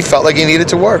work. He felt like he needed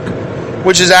to work,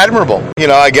 which is admirable. You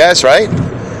know, I guess, right?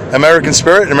 American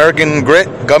spirit, American grit,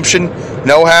 gumption,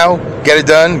 know-how, get it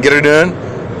done.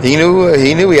 He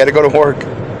knew he had to go to work.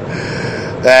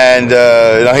 And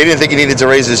you know, he didn't think he needed to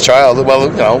raise his child. Well,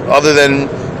 you know, other than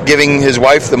giving his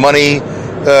wife the money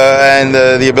and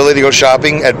the ability to go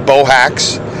shopping at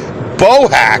Bohacks.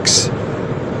 Bohacks?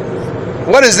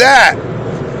 What is that?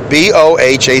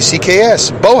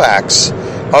 Bohacks. Bohacks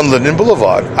on Linden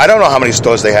Boulevard. I don't know how many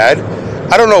stores they had.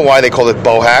 I don't know why they called it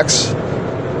Bohacks.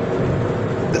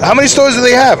 How many stores do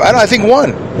they have? I think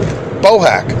one.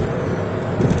 Bohack.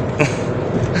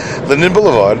 Linden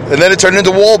Boulevard. And then it turned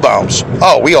into Wallbaum's.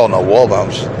 Oh, we all know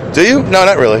Wallbaum's. Do you? No,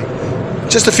 not really.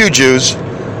 Just a few Jews.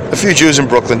 A few Jews in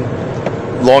Brooklyn.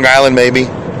 Long Island, maybe.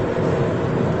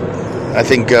 I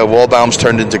think Wallbaum's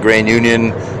turned into Grand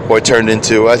Union, or turned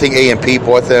into, I think A&P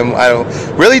bought them. I don't.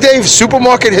 Really, Dave?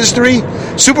 Supermarket history?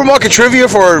 Supermarket trivia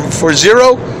for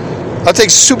zero? I'll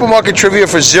take supermarket trivia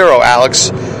for zero,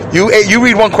 Alex. You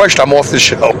read one question, I'm off the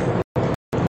show.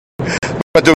 I'm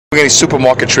not doing any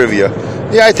supermarket trivia.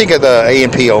 Yeah, I think the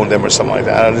A&P owned them or something like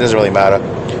that. It doesn't really matter.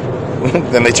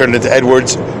 Then they turned into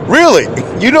Edwards. Really?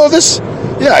 You know this?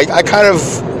 Yeah, I kind of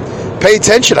pay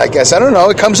attention, I guess. I don't know.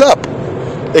 It comes up.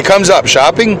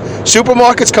 Shopping,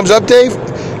 supermarkets comes up, Dave.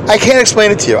 I can't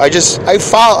explain it to you. I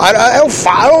follow. I don't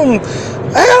follow.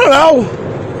 I don't know.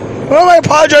 What am I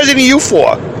apologizing to you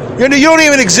for? You don't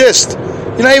even exist.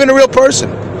 You're not even a real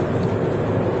person.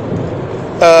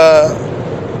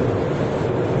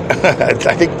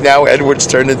 I think now Edwards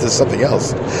turned into something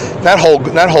else. Not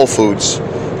Whole Foods.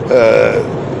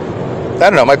 I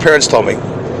don't know. My parents told me.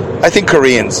 I think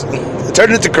Koreans. It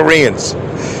turned into Koreans.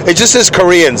 It just says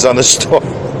Koreans on the store.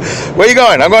 Where are you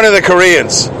going? I'm going to the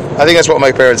Koreans. I think that's what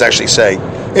my parents actually say.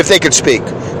 If they could speak.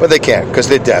 But they can't because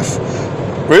they're deaf.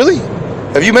 Really?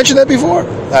 Have you mentioned that before?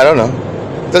 I don't know.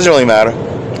 Doesn't really matter.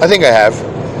 I think I have.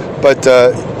 But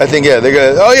I think, yeah, they're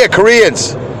going to... Oh, yeah,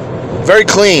 Koreans. Very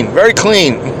clean. Very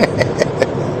clean.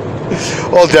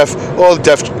 All deaf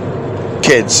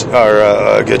kids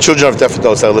are... children of deaf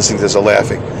adults that are listening to this are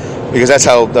laughing. Because that's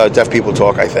how deaf people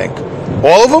talk, I think.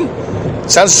 All of them?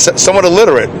 Sounds somewhat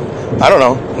illiterate. I don't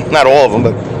know. Not all of them,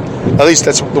 but at least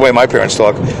that's the way my parents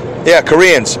talk. Yeah,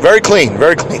 Koreans. Very clean.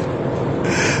 Very clean.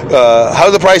 How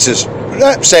are the prices?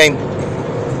 Same.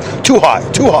 Too high.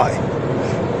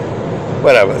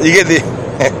 Whatever. You get the...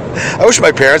 I wish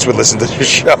my parents would listen to this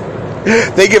show.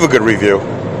 They give a good review.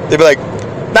 They'd be like,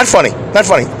 not funny.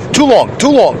 Too long.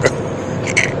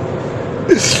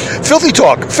 Filthy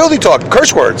talk,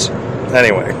 curse words.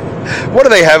 Anyway, what do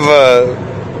they have?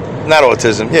 Not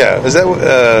autism. Yeah, is that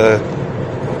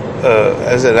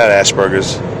not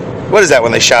Asperger's? What is that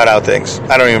when they shout out things?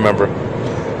 I don't even remember.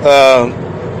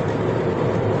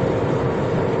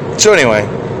 So anyway,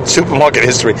 supermarket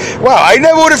history. Wow, I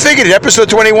never would have figured it. Episode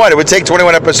 21. It would take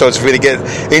 21 episodes for me to get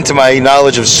into my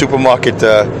knowledge of supermarket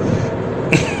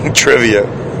trivia.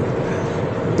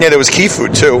 Yeah, there was key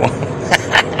food too.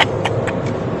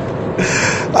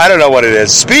 I don't know what it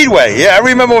is. Speedway. Yeah, I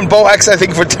remember when Boax, I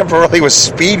think, for temporarily was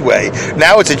Speedway.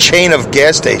 Now it's a chain of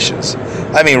gas stations.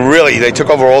 I mean, really, they took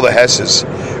over all the Hesses.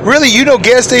 Really, you know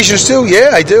gas stations too?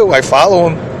 Yeah, I do. I follow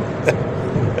them.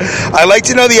 I like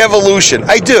to know the evolution.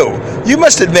 I do. You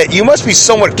must admit, you must be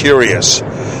somewhat curious.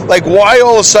 Like, why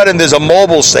all of a sudden there's a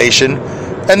mobile station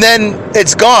and then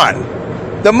it's gone?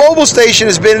 The mobile station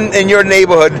has been in your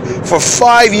neighborhood for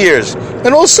 5 years,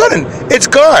 and all of a sudden, it's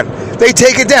gone. They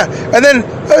take it down. And then,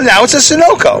 now it's a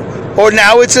Sunoco, or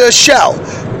now it's a Shell.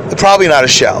 Probably not a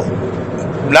Shell.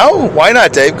 No? Why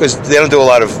not, Dave? Because they don't do a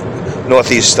lot of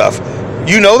Northeast stuff.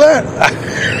 You know that?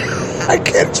 I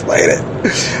can't explain it.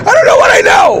 I don't know what I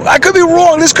know. I could be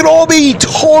wrong. This could all be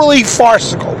totally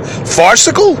farcical.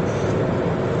 Farcical?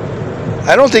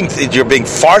 I don't think that you're being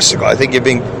farcical. I think you're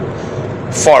being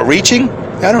far-reaching.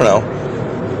 I don't know.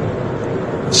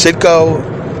 Citgo,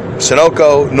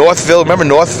 Sunoco, Northville. Remember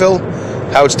Northville?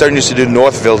 Howard Stern used to do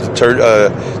Northville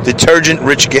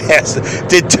detergent-rich gas.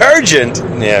 Detergent?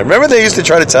 Yeah. Remember they used to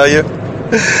try to tell you?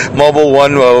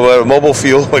 Mobile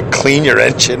fuel would clean your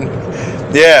engine.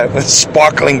 Yeah,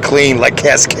 sparkling clean like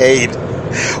Cascade.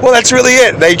 Well, that's really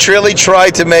it. They really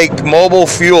tried to make mobile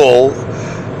fuel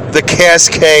the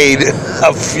Cascade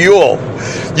of fuel.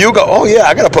 You go, oh yeah,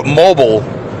 I got to put Mobile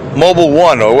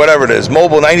 1 or whatever it is,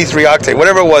 Mobile 93 octane,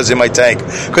 whatever it was in my tank,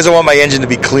 because I want my engine to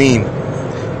be clean.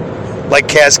 Like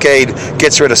Cascade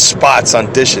gets rid of spots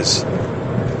on dishes.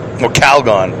 Or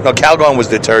Calgon. No, Calgon was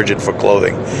detergent for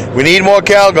clothing. We need more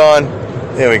Calgon.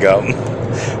 Here we go.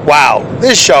 Wow,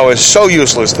 this show is so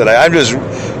useless today. I'm just,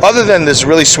 other than this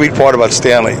really sweet part about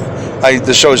Stanley,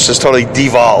 the show is just totally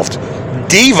devolved.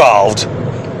 Devolved?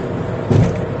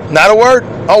 Not a word?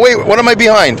 Oh, wait, what am I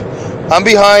behind? I'm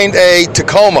behind a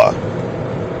Tacoma.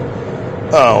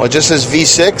 Oh, it just says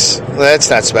V6? That's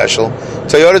not special.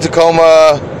 Toyota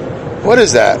Tacoma, what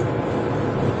is that?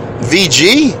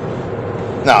 VG?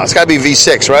 No, it's got to be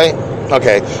V6, right?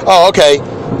 Okay. Oh, okay.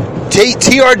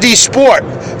 TRD Sport.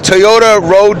 Toyota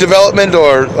Road Development,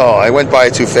 I went by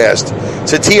it too fast.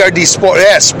 It's a TRD Sport.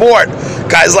 Yeah, sport.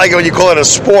 Guys like it when you call it a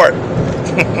sport.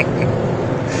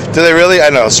 Do they really? I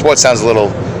know. Sport sounds a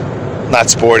little not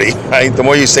sporty. Right? The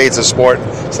more you say it's a sport,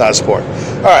 it's not a sport.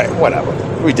 All right, whatever.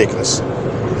 Ridiculous.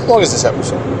 As long as this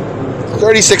episode.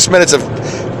 36 minutes of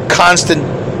constant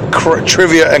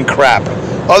trivia and crap.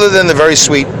 Other than the very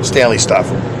sweet Stanley stuff.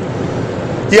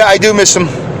 Yeah, I do miss him.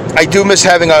 I do miss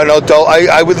having an adult.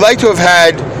 I would like to have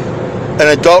had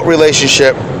an adult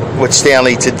relationship with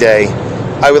Stanley today.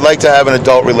 I would like to have an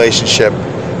adult relationship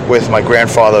with my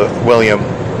grandfather, William,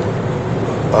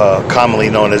 commonly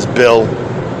known as Bill.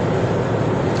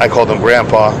 I called him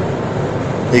Grandpa.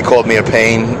 He called me a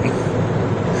pain.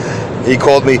 He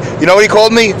called me, you know what he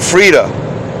called me? Frida.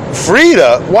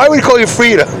 Frida? Why would he call you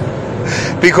Frida?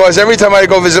 Because every time I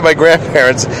go visit my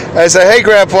grandparents, I say, "Hey,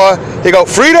 Grandpa," they go,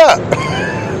 "Frida."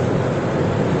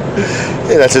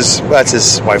 Yeah, that's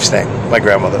his wife's name, my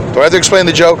grandmother. Do I have to explain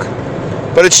the joke?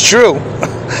 But it's true.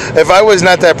 If I was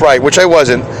not that bright, which I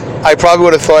wasn't, I probably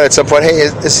would have thought at some point,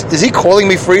 "Hey, is he calling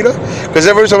me Frida?" Because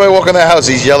every time I walk in the house,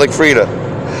 he's yelling Frida.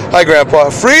 "Hi, Grandpa."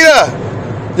 "Frida,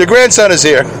 your grandson is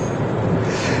here.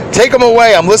 Take him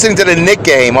away. I'm listening to the Knick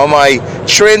game on my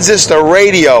transistor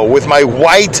radio with my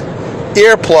white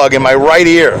earplug in my right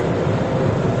ear."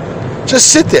 Just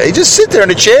sit there. You just sit there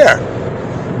in a chair.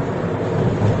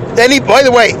 And by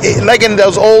the way, like in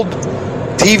those old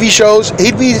TV shows,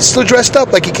 he'd be still dressed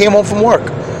up like he came home from work.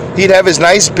 He'd have his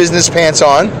nice business pants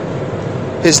on,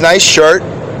 his nice shirt.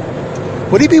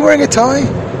 Would he be wearing a tie?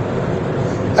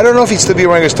 I don't know if he'd still be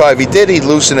wearing his tie. If he did, he'd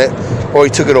loosen it, or he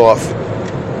took it off.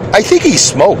 I think he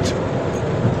smoked.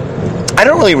 I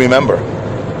don't really remember.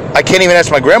 I can't even ask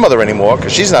my grandmother anymore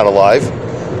because she's not alive.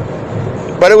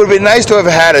 But it would have been nice to have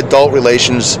had adult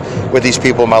relations with these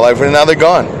people in my life, and now they're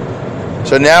gone.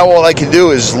 So now all I can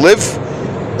do is live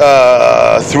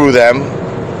through them.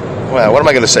 Well, what am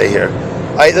I going to say here?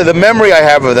 The memory I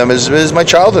have of them is my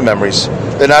childhood memories.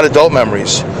 They're not adult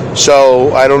memories.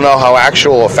 So I don't know how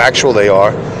actual or factual they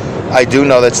are. I do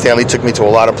know that Stanley took me to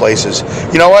a lot of places.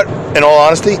 You know what? In all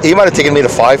honesty, he might have taken me to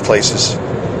 5 places.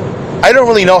 I don't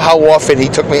really know how often he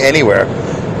took me anywhere.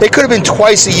 It could have been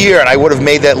twice a year, and I would have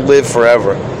made that live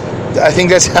forever. I think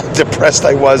that's how depressed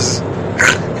I was,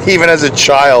 even as a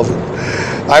child.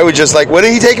 I was just like, where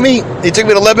did he take me? He took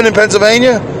me to Lebanon,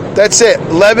 Pennsylvania? That's it.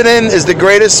 Lebanon is the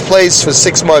greatest place for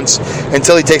 6 months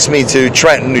until he takes me to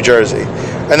Trenton, New Jersey.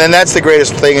 And then that's the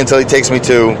greatest thing until he takes me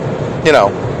to,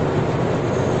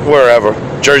 wherever.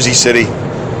 Jersey City.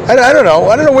 I don't know.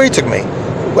 I don't know where he took me.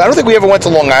 I don't think we ever went to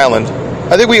Long Island.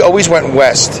 I think we always went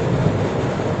west.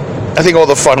 I think all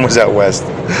the fun was out west.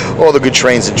 All the good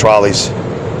trains and trolleys.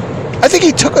 I think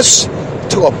he took us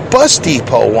to a bus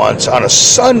depot once on a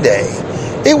Sunday.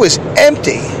 It was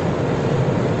empty.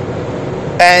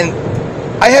 And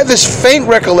I have this faint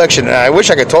recollection, and I wish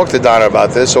I could talk to Donna about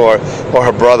this, or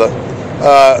her brother,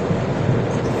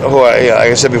 who, like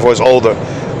I said before, is older.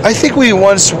 I think we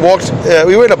once walked,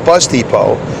 we were in a bus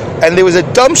depot, and there was a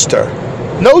dumpster.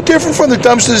 No different from the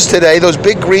dumpsters today, those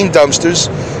big green dumpsters.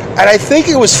 And I think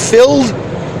it was filled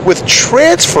with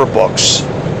transfer books.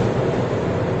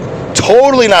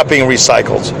 Totally not being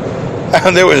recycled.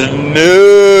 And there was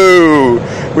no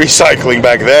recycling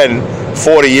back then.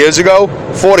 40 years ago?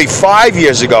 45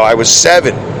 years ago, I was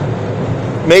 7.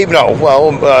 Maybe, no, well,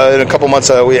 in a couple months,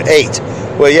 we were 8.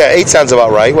 Well, yeah, 8 sounds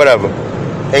about right, whatever.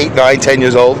 8, 9, 10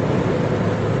 years old.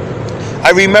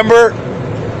 I remember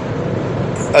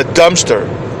a dumpster.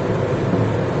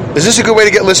 Is this a good way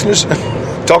to get listeners?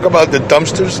 Talk about the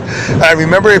dumpsters. I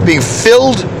remember it being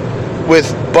filled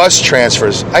with bus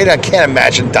transfers. I can't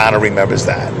imagine Donna remembers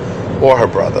that, or her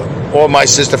brother, or my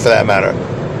sister for that matter.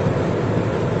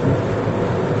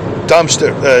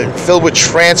 Dumpster filled with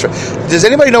transfer. Does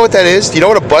anybody know what that is? Do you know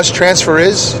what a bus transfer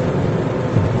is?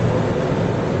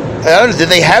 Did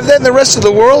they have that in the rest of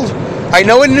the world? I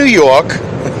know in New York,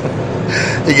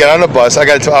 you get on a bus. I'll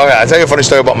tell you a funny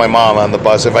story about my mom on the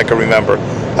bus, if I can remember.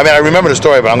 I mean, I remember the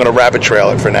story, but I'm going to rabbit trail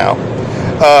it for now.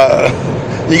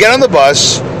 You get on the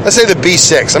bus, Let's say the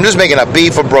B6. I'm just making up B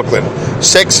for Brooklyn.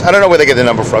 6. I don't know where they get the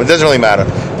number from. It doesn't really matter.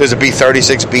 There's a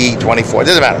B36, B24. It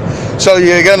doesn't matter. So you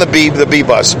get on the B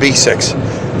bus, B6,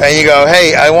 and you go,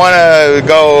 hey, I want to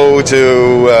go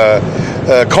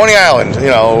to Coney Island,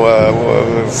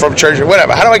 from Church,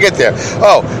 whatever. How do I get there?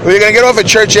 Oh, well, you're going to get off at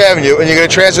Church Avenue, and you're going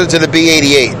to transfer to the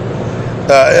B88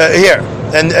 here.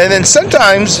 And then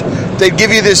sometimes they'd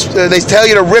give you this, they tell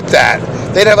you to rip that.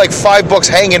 They'd have like $5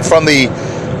 hanging from the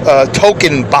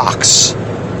token box.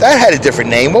 That had a different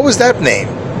name. What was that name?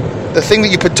 The thing that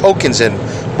you put tokens in.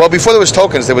 Well, before there was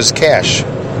tokens, there was cash.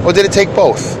 Or did it take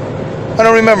both? I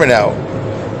don't remember now.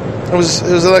 It was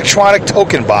an electronic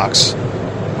token box.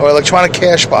 Or electronic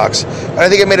cash box. And I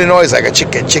think it made a noise like a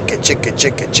chicka, chicka, chicka,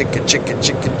 chicka, chicka, chicka,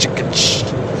 chicka,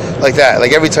 chicka, like that.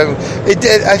 Like every time. It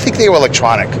did. I think they were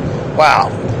electronic. Wow.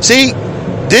 See?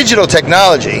 Digital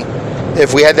technology,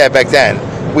 if we had that back then,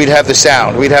 we'd have the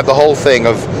sound. We'd have the whole thing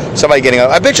of somebody getting up.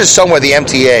 I bet you somewhere the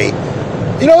MTA.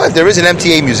 You know what? There is an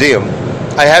MTA museum.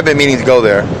 I have been meaning to go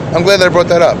there. I'm glad that I brought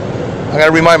that up. I got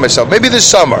to remind myself. Maybe this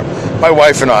summer, my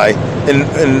wife and I, in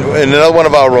another one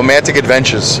of our romantic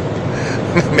adventures,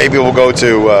 maybe we'll go to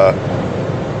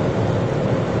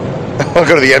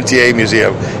the MTA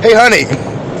museum. Hey, honey,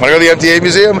 want to go to the MTA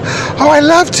museum? Oh, I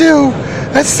love to.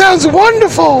 That sounds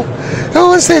wonderful.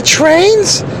 Oh, is there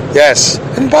trains? Yes.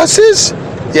 And buses?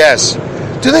 Yes.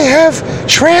 Do they have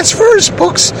transfer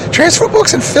books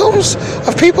and films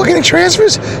of people getting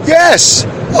transfers? Yes.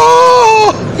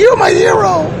 Oh, you're my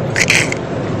hero.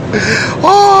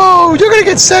 Oh, you're going to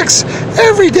get sex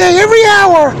every day, every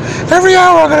hour. Every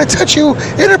hour I'm going to touch you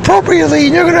inappropriately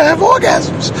and you're going to have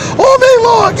orgasms all day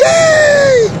long.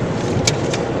 Yay!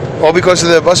 All because of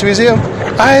the bus museum?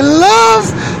 I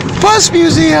love bus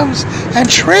museums and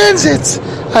transits.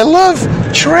 I love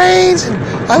trains and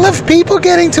I love people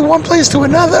getting to one place to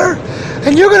another.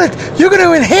 And you're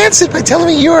gonna enhance it by telling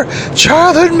me your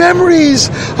childhood memories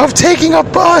of taking a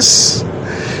bus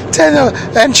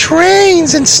and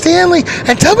trains and Stanley.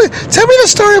 And tell me the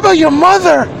story about your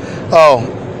mother. Oh,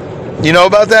 you know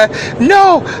about that?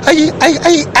 No,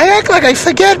 I act like I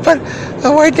forget, but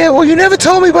right now, well, you never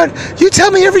told me, but you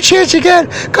tell me every chance you get.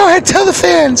 Go ahead, tell the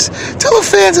fans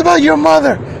about your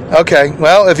mother. Okay,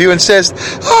 well, if you insist.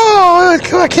 Oh,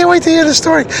 I can't wait to hear the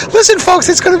story. Listen, folks,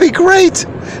 it's going to be great.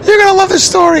 You're going to love this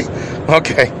story.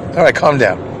 Okay, all right, calm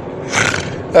down.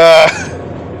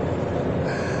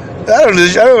 I don't know,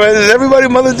 does everybody's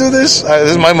mother do this?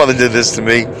 My mother did this to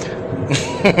me.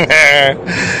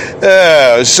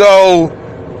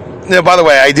 By the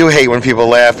way, I do hate when people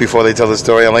laugh before they tell the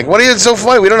story. I'm like, what is so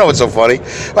funny? We don't know what's so funny.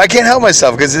 I can't help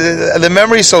myself because the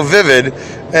memory is so vivid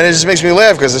and it just makes me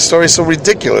laugh because the story is so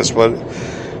ridiculous. But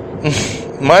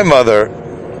my mother,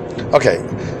 okay,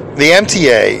 the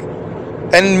MTA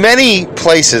and many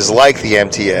places like the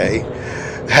MTA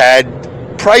had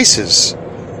prices.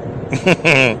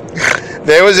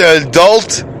 There was an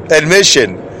adult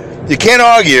admission. You can't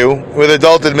argue with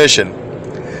adult admission.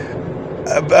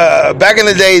 Back in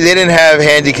the day, they didn't have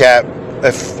handicap,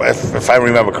 if I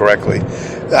remember correctly.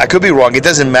 I could be wrong. It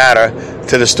doesn't matter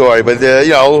to the story. But,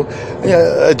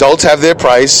 adults have their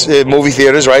price. Movie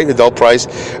theaters, right? Adult price.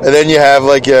 And then you have,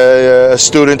 like, a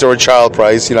student or a child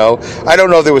price, I don't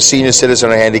know if there was senior citizen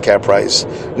or handicap price.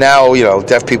 Now,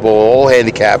 deaf people, all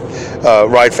handicap,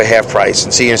 ride for half price.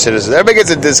 And senior citizens, everybody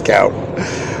gets a discount.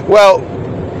 Well,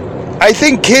 I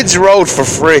think kids rode for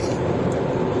free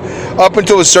up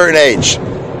until a certain age.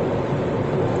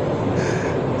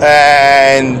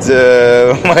 And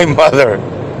my mother,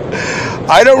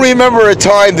 I don't remember a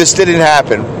time this didn't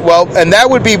happen. Well, and that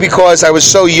would be because I was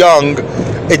so young,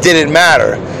 it didn't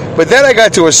matter. But then I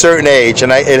got to a certain age,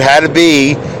 and it had to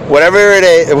be whatever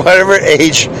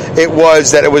age it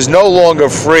was, that it was no longer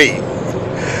free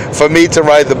for me to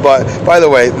ride the bus. By the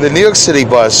way, the New York City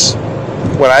bus,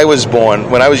 when I was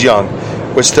young,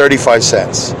 was 35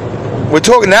 cents. We're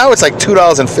talking now; it's like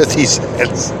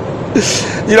 $2.50.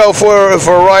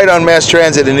 For a ride on mass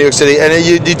transit in New York City, and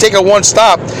you take a one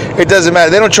stop, it doesn't matter.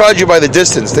 They don't charge you by the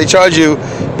distance; they charge you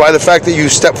by the fact that you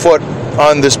step foot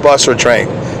on this bus or train.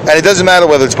 And it doesn't matter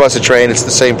whether it's bus or train; it's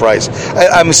the same price.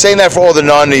 I'm saying that for all the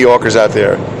non-New Yorkers out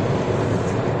there,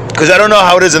 because I don't know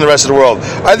how it is in the rest of the world.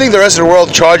 I think the rest of the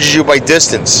world charges you by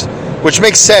distance, which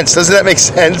makes sense. Doesn't that make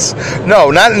sense? No,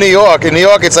 not in New York. In New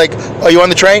York, it's like, are you on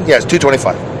the train? Yes,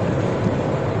 $2.25.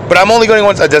 But I'm only going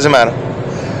once. It doesn't matter.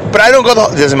 But I don't go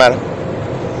it doesn't matter.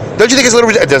 Don't you think it's a little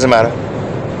bit? It doesn't matter.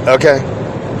 Okay.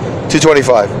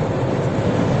 $2.25.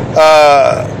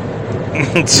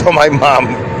 So my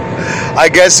mom, I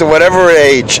guess at whatever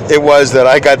age it was that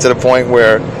I got to the point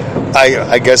where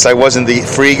I guess I wasn't the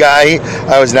free guy.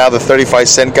 I was now the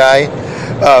 35-cent guy.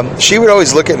 she would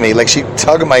always look at me like she'd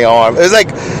tug at my arm. It was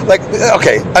like,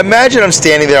 okay, imagine I'm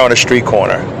standing there on a street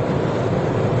corner,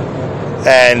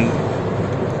 and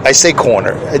I say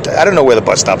corner. I don't know where the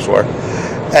bus stops were,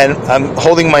 and I'm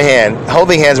holding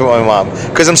hands with my mom,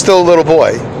 because I'm still a little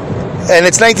boy, and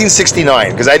it's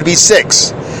 1969, because I'd be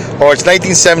 6, or it's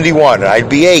 1971, and I'd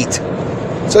be 8.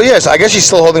 So yes, I guess she's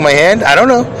still holding my hand. I don't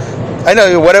know. I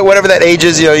know whatever that age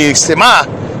is. You say, Ma,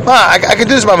 I can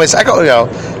do this by myself.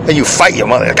 And you fight your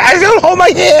mother. I don't hold my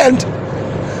hand.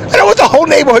 I don't want the whole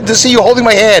neighborhood to see you holding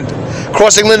my hand,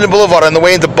 crossing Linden Boulevard on the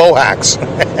way into Bohax.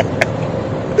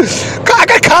 I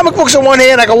got comic books in one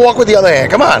hand. I can walk with the other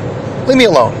hand. Come on, leave me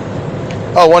alone.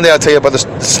 Oh, one day I'll tell you about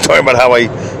the story about how I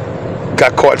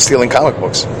got caught stealing comic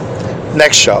books.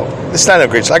 Next show. It's not a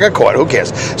great show. I got caught. Who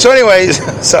cares? So anyways,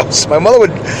 so my mother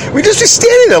we'd just be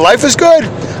standing there. Life is good.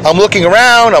 I'm looking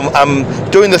around. I'm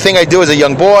doing the thing I do as a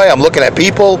young boy. I'm looking at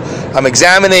people. I'm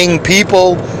examining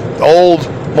people.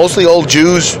 Mostly old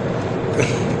Jews,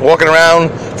 walking around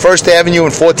First Avenue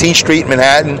and 14th Street in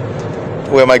Manhattan,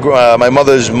 where my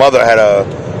mother's mother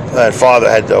father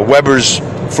had Weber's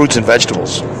Fruits and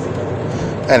Vegetables.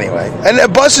 Anyway, and the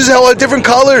buses are different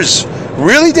colors.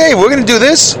 Really, Dave? We're going to do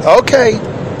this? Okay.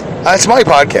 That's my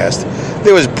podcast.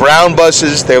 There was brown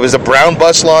buses. There was a brown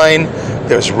bus line.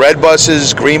 There was red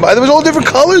buses, green. There was all different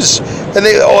colors, and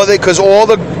there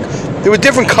were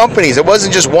different companies. It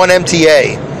wasn't just one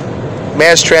MTA,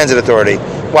 Mass Transit Authority.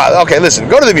 Wow. Okay, listen.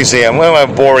 Go to the museum. Why am I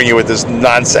boring you with this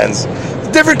nonsense?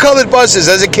 Different colored buses.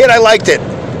 As a kid, I liked it.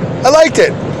 I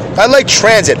liked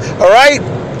transit. All right,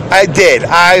 I did.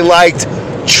 I liked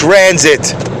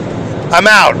transit. I'm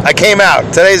out. I came out.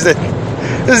 This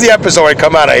is the episode where I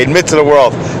come out. I admit to the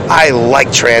world, I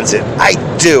like transit. I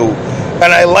do.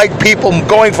 And I like people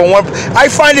going from one. I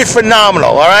find it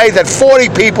phenomenal, all right, that 40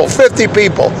 people, 50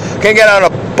 people can get on a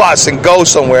bus and go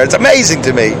somewhere. It's amazing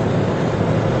to me.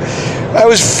 I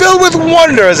was filled with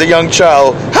wonder as a young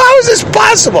child. How is this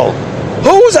possible?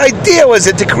 Whose idea was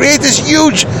it to create this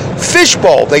huge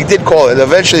fishbowl? They did call it.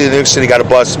 Eventually, New York City got a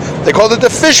bus. They called it the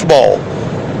fishbowl.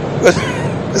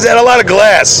 Because it had a lot of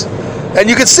glass, and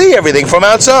you could see everything from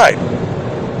outside.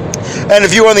 And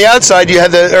if you were on the outside, you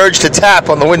had the urge to tap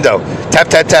on the window. Tap,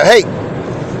 tap, tap. Hey,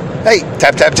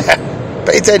 tap, tap, tap.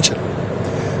 Pay attention.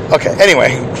 Okay,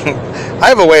 anyway, I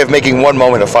have a way of making one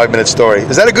moment a 5-minute story.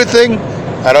 Is that a good thing?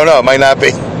 I don't know. It might not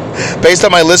be. Based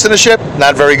on my listenership,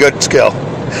 not very good skill.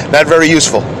 Not very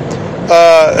useful.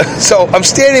 So I'm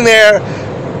standing there.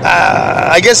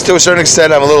 I guess to a certain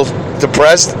extent, I'm a little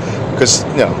depressed because,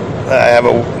 I have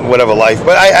a whatever life.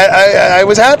 But I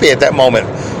was happy at that moment.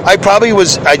 I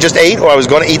just ate, or I was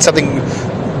going to eat something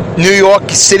New York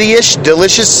City-ish,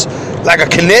 delicious, like a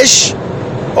knish,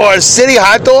 or a city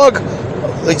hot dog.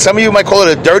 Like some of you might call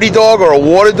it a dirty dog or a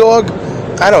water dog.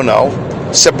 I don't know.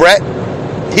 Sabret,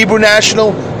 Hebrew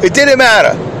National. It didn't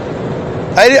matter.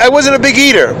 I wasn't a big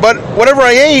eater, but whatever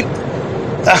I ate,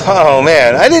 oh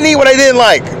man, I didn't eat what I didn't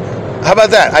like. How about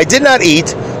that? I did not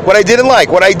eat what I didn't like.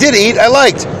 What I did eat, I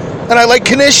liked. And I like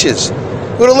knishes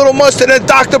with a little mustard and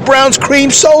Dr. Brown's cream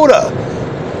soda.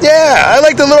 Yeah, I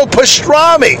like the little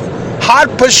pastrami, hot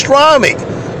pastrami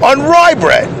on rye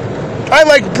bread. I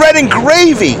like bread and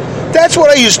gravy. That's what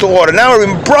I used to order. Now we're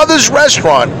in Brothers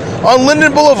Restaurant on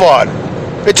Linden Boulevard.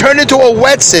 It turned into a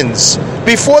Wetson's.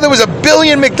 Before there was a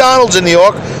billion McDonald's in New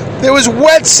York, there was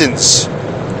Wetson's.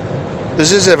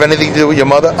 Does this have anything to do with your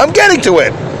mother? I'm getting to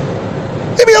it.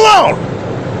 Leave me alone.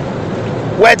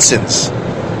 Wetson's.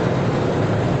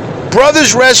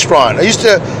 Brothers Restaurant. I used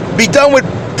to be done with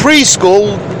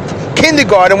preschool,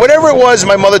 kindergarten, whatever it was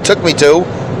my mother took me to,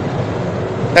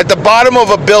 at the bottom of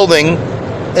a building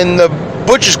in the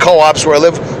Butcher's Co-ops where I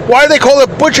live. Why do they call it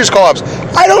Butcher's Co-ops?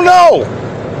 I don't know.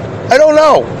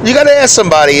 You got to ask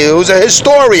somebody who's a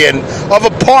historian of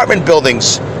apartment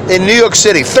buildings in New York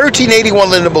City, 1381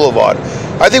 Linden Boulevard.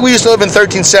 I think we used to live in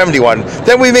 1371.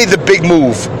 Then we made the big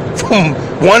move from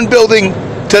one building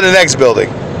to the next building.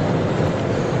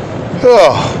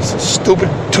 Oh, it's a stupid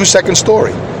 2-second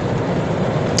story.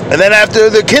 And then after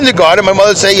the kindergarten, my mother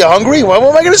would say, "You hungry?" Well,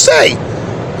 what am I going to say?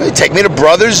 They'd take me to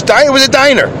Brothers Diner. It was a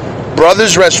diner.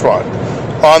 Brothers Restaurant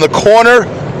on the corner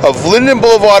of Linden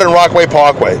Boulevard and Rockaway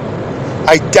Parkway.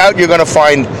 I doubt you're going to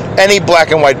find any black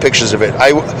and white pictures of it.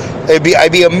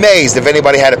 I'd be amazed if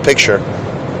anybody had a picture.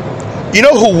 You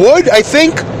know who would? I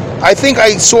think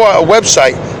I saw a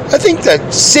website. I think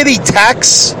that city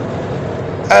tax,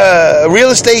 real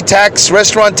estate tax,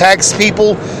 restaurant tax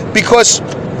people, because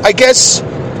I guess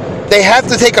they have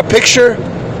to take a picture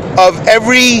of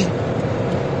every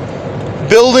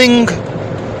building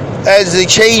as they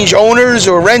change owners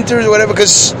or renters or whatever,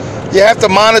 because you have to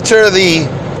monitor the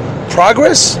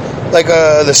progress, like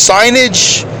the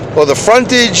signage or the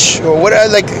frontage or what.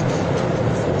 Like,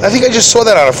 I think I just saw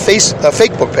that on a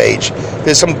Facebook page.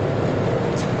 There's some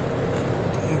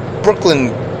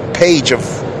Brooklyn page of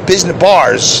business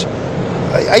bars.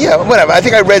 Yeah, whatever. I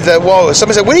think I read that. Well,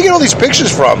 somebody said, "Where do you get all these pictures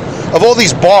from of all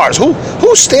these bars? Who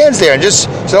stands there and just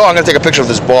says, oh, I'm going to take a picture of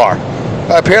this bar?"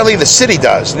 Apparently, the city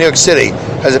does. New York City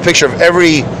has a picture of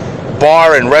every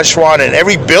bar and restaurant and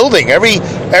every building, every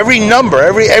number,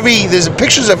 every. There's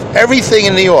pictures of everything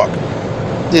in New York.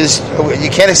 You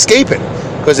can't escape it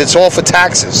because it's all for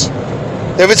taxes.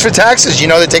 If it's for taxes, you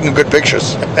know they're taking good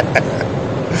pictures.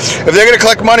 If they're going to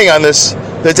collect money on this,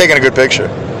 they're taking a good picture.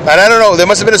 And I don't know, there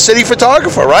must have been a city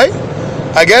photographer, right?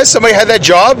 I guess somebody had that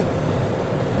job.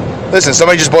 Listen,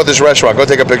 somebody just bought this restaurant. Go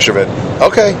take a picture of it.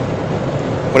 Okay.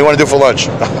 What do you want to do for lunch?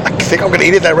 I think I'm going to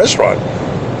eat at that restaurant.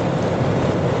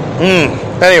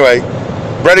 Anyway,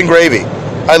 bread and gravy.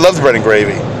 I loved bread and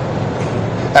gravy.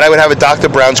 And I would have a Dr.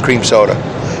 Brown's cream soda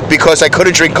because I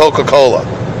couldn't drink Coca-Cola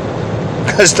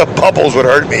because the bubbles would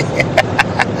hurt me.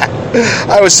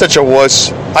 I was such a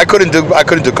wuss. I couldn't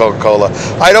do Coca-Cola.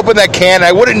 I'd open that can.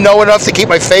 I wouldn't know enough to keep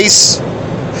my face.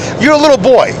 You're a little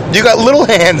boy. You got little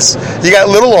hands. You got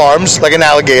little arms like an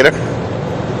alligator.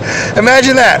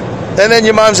 Imagine that. And then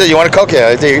your mom said, "You want a Coke?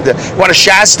 Yeah. You want a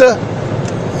Shasta?"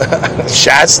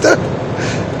 Shasta?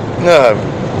 No.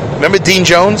 Remember Dean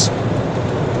Jones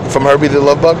from Herbie the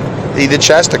Love Bug? He did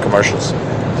Shasta commercials.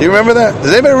 Do you remember that?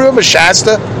 Does anybody remember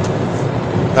Shasta?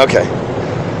 Okay.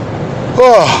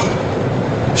 Oh.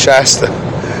 Shasta.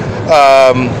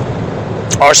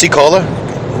 RC Cola,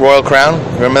 Royal Crown.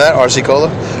 Remember that? RC Cola?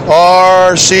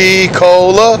 RC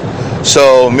Cola,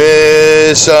 so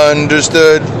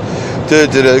misunderstood.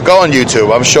 Go on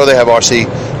YouTube. I'm sure they have RC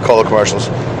Cola commercials.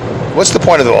 What's the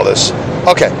point of all this?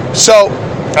 Okay, so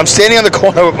I'm standing on the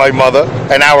corner with my mother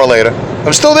an hour later.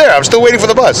 I'm still there. I'm still waiting for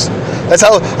the bus. That's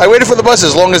how I waited for the bus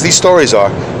as long as these stories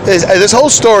are. This whole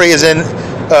story is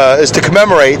to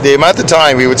commemorate the amount of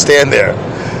time we would stand there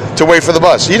to wait for the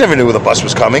bus. You never knew when the bus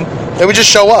was coming. They would just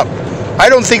show up. I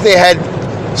don't think they had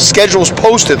schedules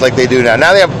posted like they do now.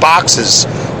 Now they have boxes,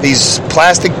 these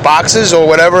plastic boxes or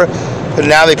whatever. But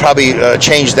now they probably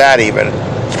changed that even.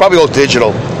 It's probably all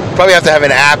digital. Probably have to have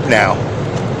an app now.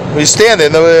 When you stand there,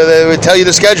 they would tell you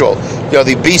the schedule. You know,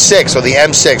 the B6 or the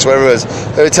M6, whatever it is.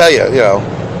 They would tell you, you know,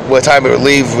 what time it would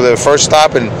leave the first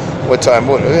stop and what time.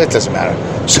 It doesn't matter.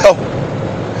 So,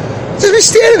 just be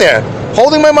standing there,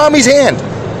 holding my mommy's hand.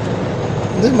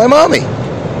 My mommy.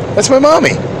 That's my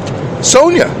mommy.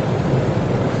 Sonia.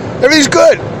 Everything's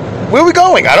good. Where are we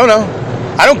going? I don't know.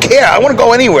 I don't care. I want to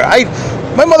go anywhere.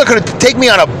 My mother could take me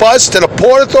on a bus to the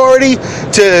Port Authority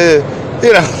to,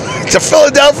 you know, to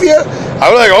Philadelphia. I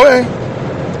was like, okay.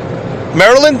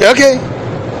 Maryland? Okay.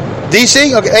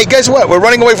 DC? Okay. Hey, guess what? We're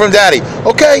running away from Daddy.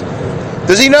 Okay.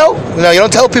 Does he know? No, you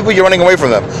don't tell people you're running away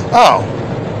from them. Oh.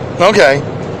 Okay.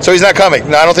 So he's not coming?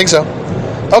 No, I don't think so.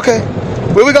 Okay.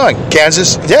 Where are we going?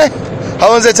 Kansas? Yeah. How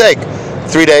long does that take?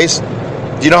 3 days.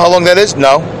 Do you know how long that is?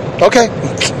 No. Okay.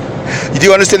 Do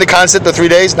you understand the concept of 3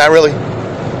 days? Not really.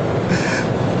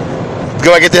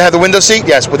 Do I get to have the window seat?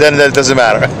 Yes, but then it doesn't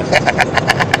matter.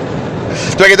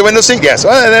 Do I get the window seat? Yes.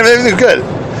 Well, then everything's good.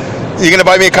 You going to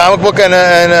buy me a comic book and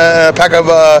a pack of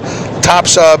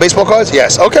Topps baseball cards?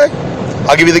 Yes. Okay.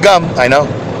 I'll give you the gum. I know.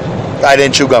 I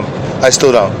didn't chew gum. I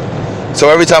still don't. So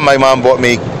every time my mom bought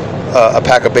me a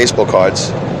pack of baseball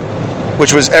cards,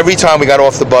 which was every time we got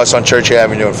off the bus on Church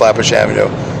Avenue and Flatbush Avenue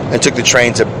and took the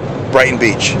train to Brighton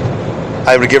Beach,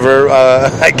 I would give her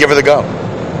the gum.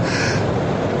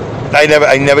 I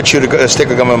never chewed a stick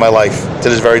of gum in my life to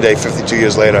this very day, 52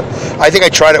 years later. I think I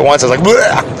tried it once. I was like,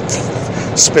 bleh,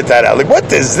 spit that out. Like, what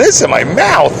is this in my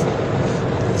mouth?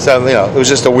 So, you know, it was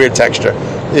just a weird texture.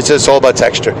 It's just all about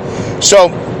texture. So,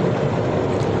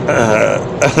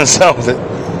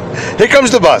 here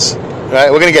comes the bus. Right,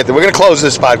 we're gonna get there. We're gonna close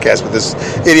this podcast with this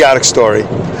idiotic story.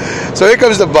 So here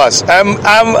comes the bus.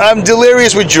 I'm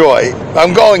delirious with joy.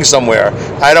 I'm going somewhere.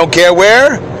 I don't care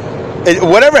where.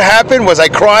 Whatever happened, was I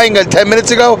crying 10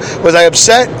 minutes ago? Was I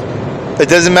upset? It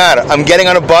doesn't matter. I'm getting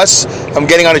on a bus. I'm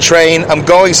getting on a train. I'm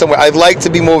going somewhere. I'd like to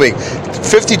be moving.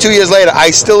 52 years later,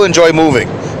 I still enjoy moving.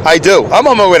 I do. I'm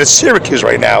on my way to Syracuse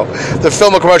right now to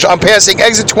film a commercial. I'm passing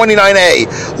exit 29A,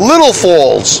 Little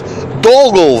Falls,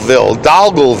 Dolgleville,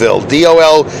 Dolgeville.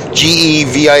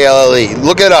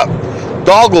 Look it up.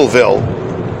 Dolgleville.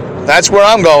 That's where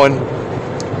I'm going.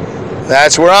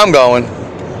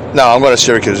 No, I'm going to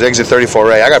Syracuse, exit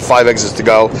 34A. I got 5 exits to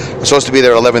go. I'm supposed to be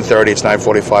there at 11:30. It's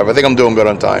 9:45. I think I'm doing good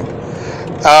on time.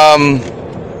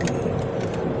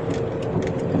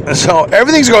 So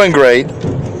everything's going great.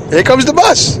 Here comes the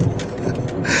bus.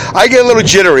 I get a little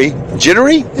jittery.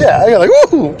 Jittery? Yeah, I get like,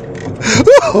 ooh,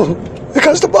 here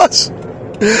comes the bus.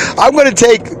 I'm going to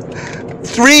take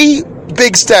 3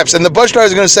 big steps, and the bus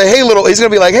driver's going to say, he's going to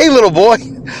be like, hey, little boy.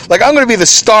 Like, I'm going to be the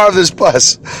star of this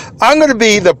bus. I'm going to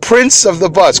be the prince of the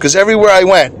bus, because everywhere I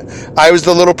went, I was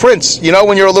the little prince. You know,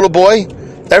 when you're a little boy,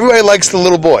 everybody likes the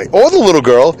little boy, or the little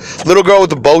girl with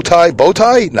the bow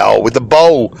tie? No, with the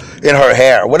bow in her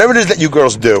hair, whatever it is that you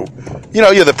girls do. You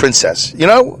know, you're the princess, you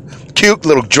know, cute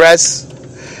little dress.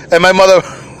 And my mother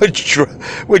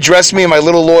would dress me in my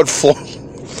little Lord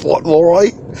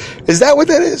Fauntleroy. Is that what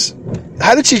that is?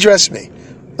 How did she dress me?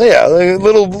 Yeah,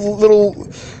 little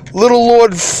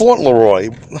Lord Fauntleroy.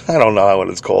 I don't know what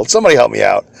it's called. Somebody help me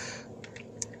out.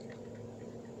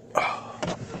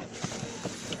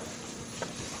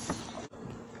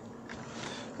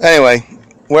 Anyway,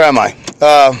 where am I?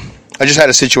 I just had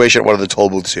a situation at one of the toll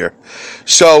booths here.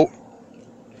 So,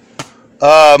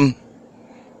 so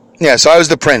I was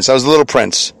the prince. I was the little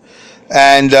prince.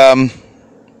 And,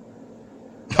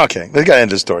 okay, we got to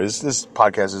end this story. This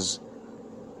podcast is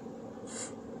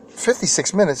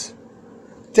 56 minutes.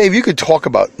 Dave, you could talk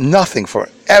about nothing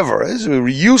forever. This is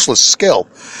a useless skill.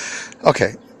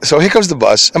 Okay, so here comes the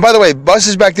bus. And by the way,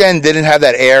 buses back then didn't have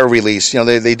that air release. You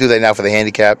know, they do that now for the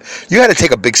handicap. You had to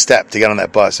take a big step to get on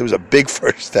that bus. It was a big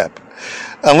first step.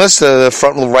 Unless the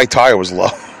front right tire was low,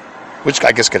 which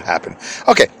I guess could happen.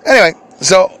 Okay, anyway,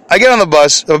 so I get on the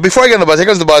bus. Before I get on the bus, here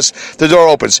comes the bus. The door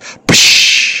opens.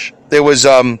 There was,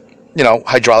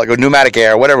 hydraulic or pneumatic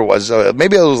air, whatever it was.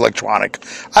 Maybe it was electronic.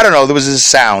 I don't know. There was this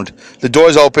sound. The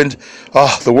doors opened.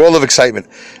 Oh, the world of excitement.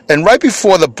 And right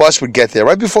before the bus would get there,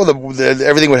 right before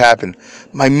everything would happen,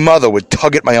 my mother would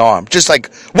tug at my arm. Just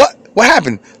like, what? What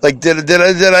happened? Like, did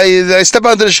I step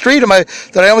out into the street? Did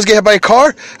I almost get hit by a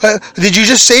car? Did you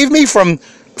just save me from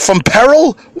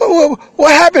peril?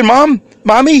 What happened,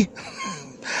 Mommy?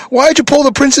 Why'd you pull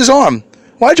the prince's arm?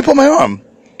 Why'd you pull my arm?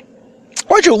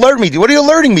 Why'd you alert me? What are you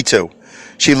alerting me to?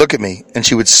 She'd look at me and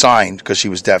she would sign because she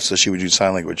was deaf, so she would use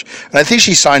sign language. And I think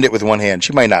she signed it with one hand.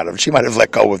 She might not have. She might have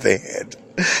let go of the hand.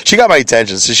 She got my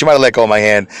attention, so she might have let go of my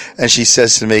hand. And she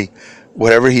says to me,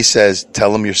 whatever he says,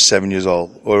 tell him you're 7 years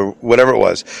old, or whatever it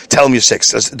was. Tell him you're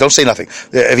 6. Don't say nothing.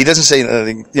 If he doesn't say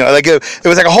anything, it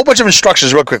was like a whole bunch of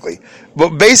instructions real quickly.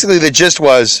 But basically the gist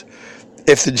was,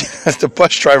 if the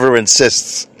bus driver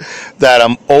insists that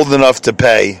I'm old enough to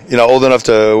pay, old enough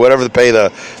to whatever to pay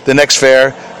the next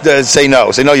fare, say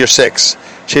no. Say no, you're 6.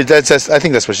 I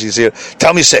think that's what she said.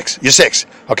 Tell me you're 6. You're 6.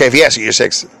 Okay, if he asks you, you're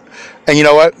 6. And you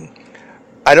know what?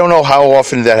 I don't know how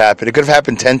often that happened. It could have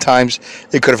happened 10 times.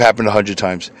 It could have happened 100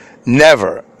 times.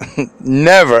 Never,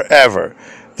 ever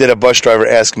did a bus driver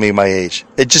ask me my age.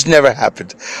 It just never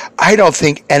happened. I don't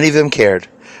think any of them cared.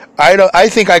 I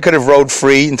think I could have rode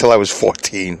free until I was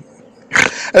 14.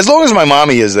 As long as my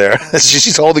mommy is there,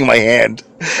 she's holding my hand,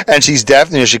 and she's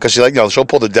deaf, because she'll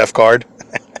pull the deaf card.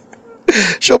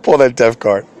 She'll pull that deaf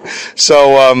card.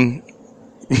 So,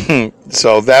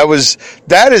 so that is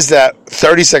that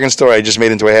 30-second story I just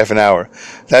made into a half an hour.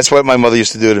 That's what my mother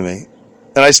used to do to me,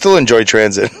 and I still enjoy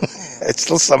transit. It's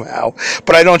still somehow,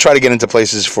 but I don't try to get into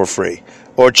places for free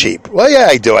or cheap. Well, yeah,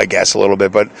 I do, I guess, a little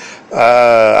bit, but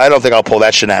I don't think I'll pull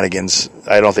that shenanigans.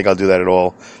 I don't think I'll do that at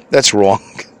all. That's wrong.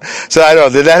 So I don't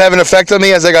know. Did that have an effect on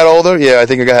me as I got older? Yeah, I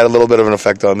think it had a little bit of an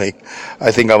effect on me.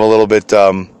 I think I'm a little bit,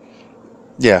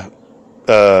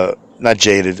 not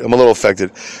jaded. I'm a little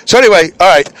affected. So anyway, all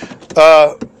right.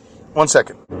 1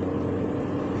 second.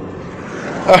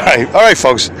 All right,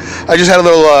 folks. I just had a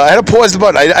little. I had to pause the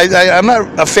button. I'm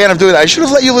not a fan of doing that. I should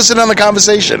have let you listen on the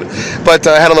conversation, but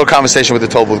I had a little conversation with the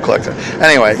toll booth collector.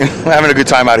 Anyway, I'm having a good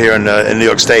time out here in New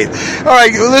York State. All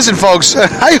right, listen, folks.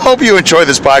 I hope you enjoy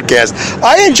this podcast.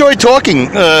 I enjoy talking.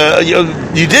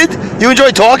 You did? You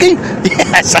enjoy talking?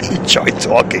 Yes, I enjoy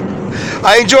talking.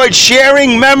 I enjoyed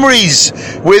sharing memories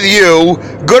with you,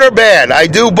 good or bad. I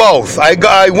do both.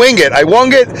 I wing it. I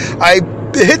wung it. I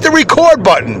hit the record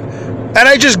button. And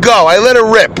I just go. I let it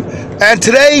rip. And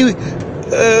today,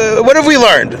 what have we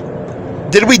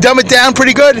learned? Did we dumb it down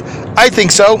pretty good? I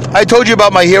think so. I told you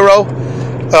about my hero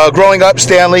growing up,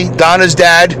 Stanley, Donna's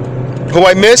dad, who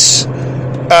I miss,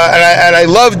 and I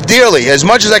love dearly. As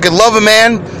much as I could love a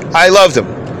man, I loved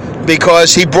him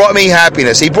because he brought me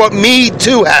happiness. He brought me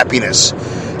to happiness.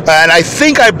 And I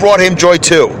think I brought him joy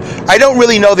too. I don't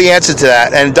really know the answer to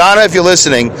that. And Donna, if you're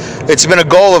listening, it's been a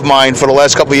goal of mine for the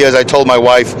last couple of years. I told my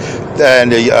wife,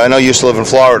 and I know you used to live in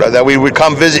Florida, that we would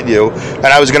come visit you, and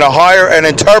I was going to hire an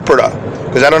interpreter,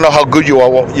 because I don't know how good you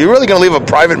are. You're really going to leave a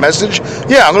private message?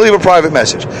 Yeah, I'm going to leave a private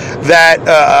message. That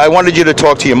I wanted you to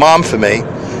talk to your mom for me,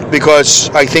 because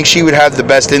I think she would have the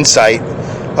best insight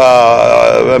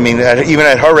Even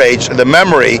at her age, the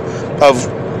memory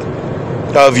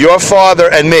of your father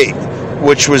and me,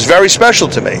 which was very special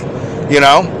to me,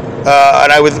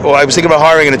 And I was thinking about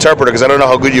hiring an interpreter because I don't know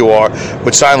how good you are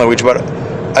with sign language, but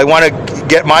I want to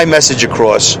get my message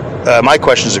across, my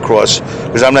questions across,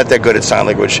 because I'm not that good at sign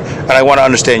language, and I want to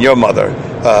understand your mother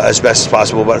as best as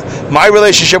possible. But my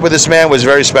relationship with this man was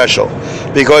very special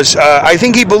because I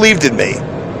think he believed in me.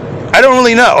 I don't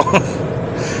really know.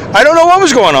 I don't know what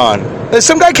was going on.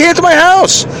 Some guy came to my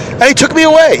house and he took me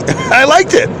away. I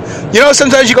liked it.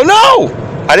 Sometimes you go, no,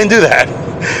 I didn't do that.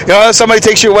 Somebody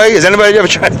takes you away. Has anybody ever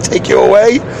tried to take you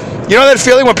away? You know that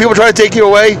feeling when people try to take you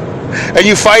away and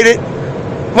you fight it?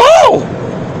 Whoa!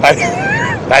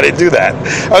 I didn't do that.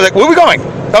 I was like, where are we going?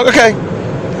 Oh, okay.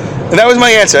 And that was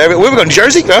my answer. Where are we going?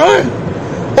 Jersey? Oh,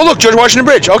 look, George Washington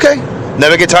Bridge. Okay.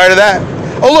 Never get tired of that.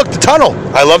 Oh, look, the tunnel.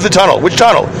 I love the tunnel. Which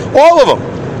tunnel? All of them.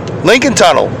 Lincoln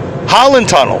Tunnel. Holland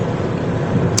Tunnel.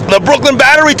 The Brooklyn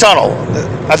Battery Tunnel.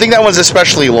 I think that one's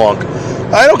especially long.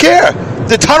 I don't care.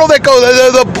 The tunnel that goes,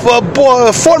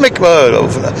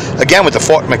 again with the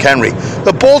Fort McHenry.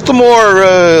 The Baltimore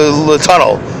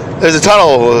tunnel. There's a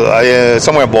tunnel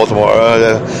somewhere in Baltimore.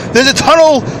 There's a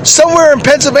tunnel somewhere in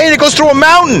Pennsylvania that goes through a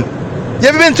mountain. You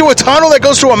ever been through a tunnel that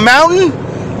goes through a mountain?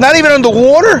 Not even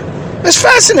underwater? It's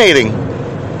fascinating.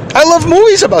 I love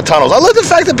movies about tunnels. I love the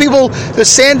fact that people, the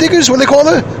sand diggers, what do they call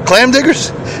it? Clam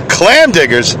diggers? Clam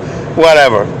diggers.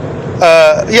 Whatever.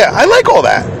 I like all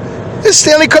that. If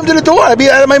Stanley come to the door, I'd be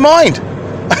out of my mind.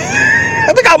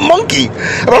 I think I'm a monkey.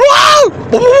 I'm like,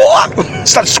 whoa!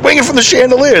 Start swinging from the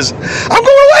chandeliers. I'm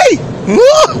going away.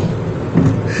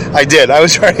 I did. I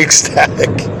was very ecstatic.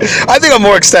 I think I'm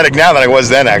more ecstatic now than I was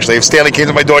then, actually. If Stanley came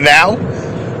to my door now,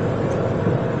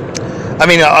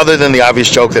 other than the obvious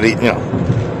joke that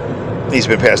he's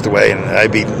been passed away, and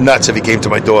I'd be nuts if he came to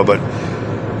my door, but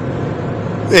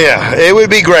yeah, it would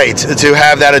be great to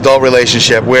have that adult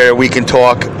relationship where we can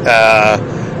talk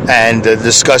and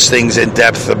discuss things in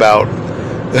depth about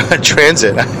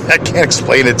transit. I can't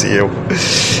explain it to you.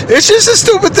 It's just a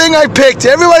stupid thing I picked.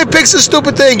 Everybody picks a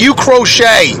stupid thing. You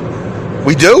crochet.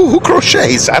 We do? Who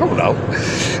crochets? I don't know.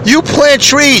 You plant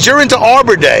trees. You're into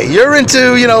Arbor Day. You're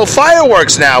into,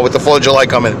 fireworks now with the 4th of July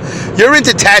coming. You're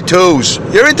into tattoos.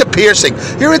 You're into piercing.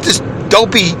 You're into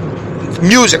dopey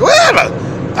music. Whatever.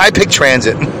 I picked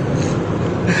transit.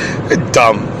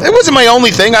 Dumb. It wasn't my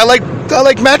only thing. I like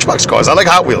Matchbox cars. I like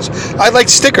Hot Wheels. I like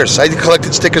stickers. I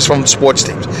collected stickers from sports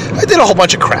teams. I did a whole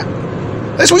bunch of crap.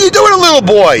 That's what you do with a little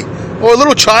boy or a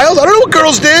little child. I don't know what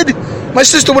girls did. My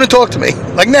sister wouldn't talk to me.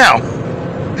 Like now.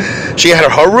 She had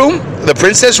her room, the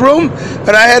princess room,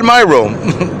 and I had my room.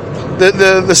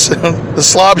 the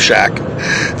slob shack.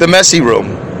 The messy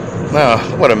room. Oh,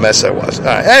 what a mess that was. All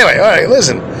right. Anyway, all right,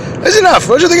 listen. It's enough.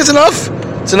 Don't you think it's enough?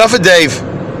 It's enough of Dave.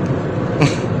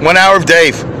 1 hour of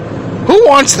Dave. Who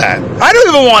wants that? I don't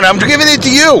even want it. I'm giving it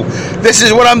to you. This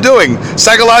is what I'm doing.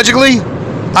 Psychologically,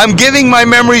 I'm giving my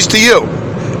memories to you.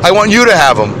 I want you to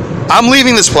have them. I'm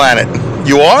leaving this planet.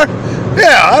 You are?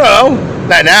 Yeah, I don't know.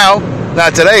 Not now.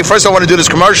 Not today. First I want to do this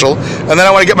commercial, and then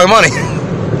I want to get my money.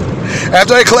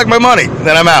 After I collect my money,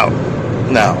 then I'm out.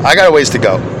 No, I got a ways to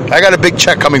go. I got a big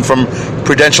check coming from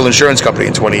Prudential Insurance Company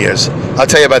in 20 years. I'll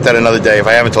tell you about that another day if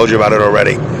I haven't told you about it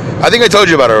already. I think I told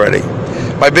you about it already.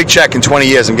 My big check in 20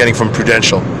 years I'm getting from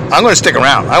Prudential. I'm going to stick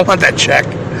around. I want that check.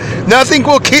 Nothing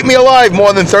will keep me alive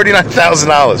more than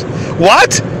 $39,000.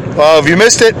 What? Well, if you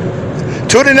missed it,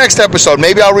 tune in the next episode.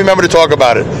 Maybe I'll remember to talk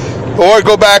about it. Or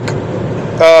go back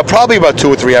probably about 2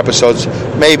 or 3 episodes.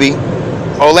 Maybe.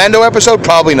 Orlando episode?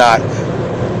 Probably not.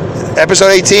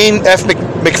 Episode 18, F.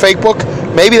 McFake book?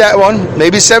 Maybe that one.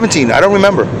 Maybe 17. I don't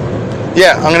remember.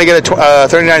 Yeah, I'm going to get a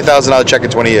 $39,000 check in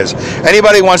 20 years.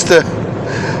 Anybody wants to,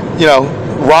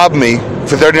 rob me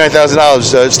for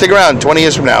 $39,000, stick around. 20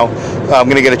 years from now, I'm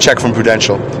going to get a check from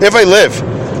Prudential. If I live.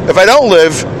 If I don't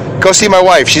live, go see my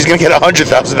wife. She's going to get a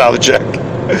 $100,000 check.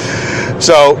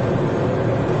 So,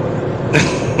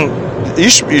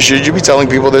 should you be telling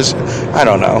people this? I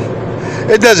don't know.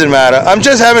 It doesn't matter. I'm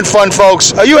just having fun,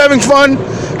 folks. Are you having fun?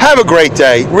 Have a great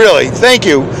day. Really. Thank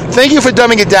you. Thank you for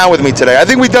dumbing it down with me today. I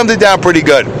think we dumbed it down pretty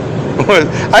good.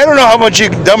 I don't know how much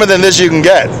dumber than this you can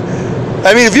get.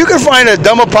 I mean, if you can find a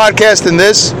dumber podcast than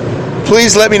this,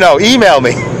 please let me know. Email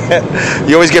me.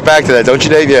 You always get back to that, don't you,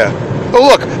 Dave? Yeah. Oh,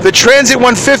 look. The Transit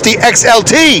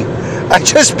 150XLT. I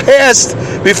just passed,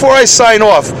 before I sign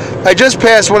off, I just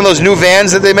passed one of those new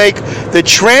vans that they make. The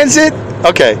Transit,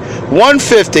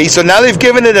 150. So now they've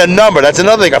given it a number. That's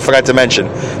another thing I forgot to mention.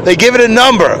 They give it a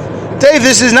number. Dave,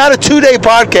 this is not a 2-day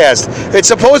podcast. It's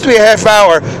supposed to be a half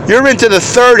hour. You're into the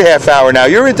third half hour now.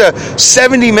 You're into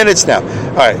 70 minutes now.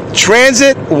 All right,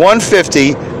 Transit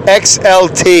 150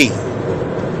 XLT.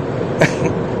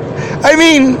 I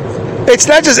mean, it's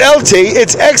not just LT,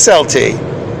 it's XLT.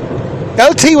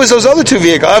 LT was those other two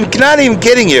vehicles. I'm not even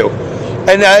kidding you.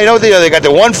 And you know, they got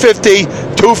the 150,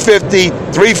 250,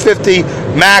 350,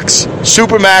 Max,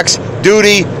 Super Max,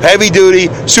 Duty, Heavy Duty,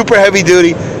 Super Heavy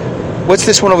Duty. What's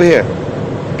this one over here?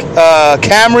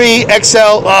 Camry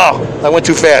XL. Oh, I went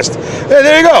too fast.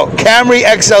 There you go. Camry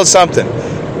XL something.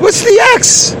 What's the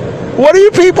X? What are you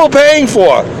people paying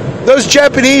for? Those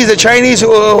Japanese, the Chinese,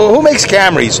 who makes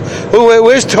Camrys?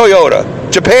 Where's Toyota?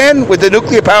 Japan with the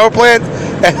nuclear power plant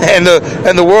and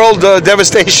the world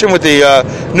devastation with the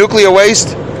nuclear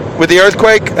waste, with the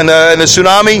earthquake and the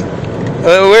tsunami.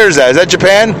 Where is that? Is that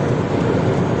Japan?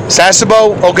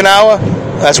 Sasebo, Okinawa?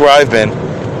 That's where I've been.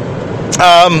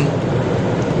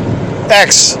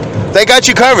 X. They got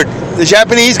you covered. The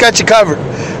Japanese got you covered.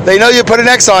 They know you put an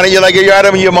X on it. You're like, you're out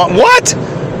of your mind. What?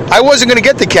 I wasn't going to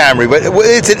get the Camry, but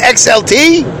it's an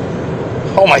XLT?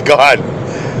 Oh, my God.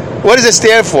 What does it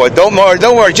stand for? Don't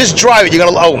worry. Just drive it. You're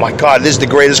going to, oh, my God, this is the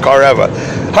greatest car ever.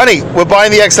 Honey, we're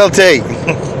buying the XLT.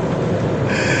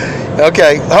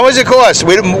 Okay. How much does it cost?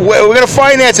 We're going to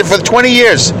finance it for 20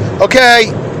 years.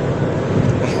 Okay.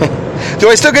 Do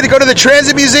I still get to go to the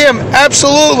Transit Museum?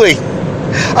 Absolutely.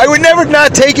 I would never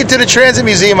not take you to the Transit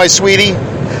Museum, my sweetie.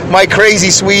 My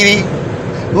crazy sweetie.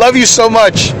 Love you so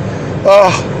much.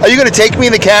 Are you going to take me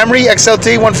in the Camry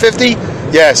XLT 150?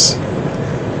 Yes.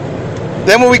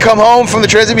 Then when we come home from the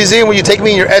Transit Museum, will you take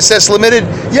me in your SS Limited?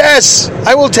 Yes.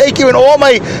 I will take you in all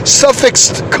my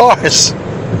suffixed cars.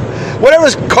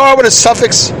 Whatever car with a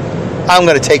suffix, I'm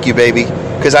going to take you, baby,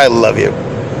 because I love you.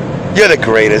 You're the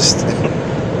greatest.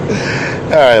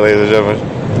 All right, ladies and gentlemen.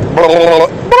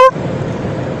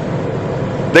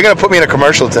 They're going to put me in a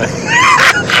commercial today.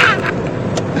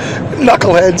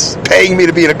 Knuckleheads paying me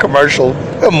to be in a commercial.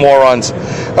 They're morons.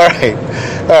 All right.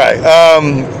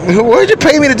 What did you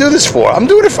pay me to do this for? I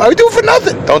do it for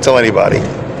nothing. Don't tell anybody.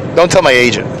 Don't tell my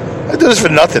agent. I do this for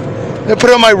nothing. I put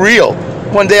it on my reel.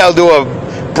 One day I'll do a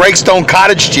Breakstone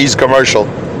cottage cheese commercial.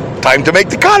 Time to make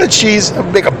the cottage cheese. I'll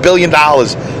make $1 billion.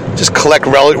 Just collect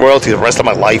royalty the rest of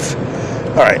my life.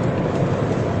 All right.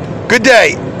 Good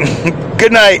day.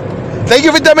 Good night. Thank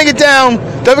you for dumbing it down.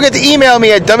 Don't forget to email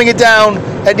me at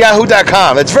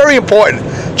dumbingitdown@yahoo.com. It's very important.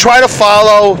 Try to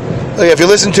follow. If you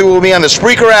listen to me on the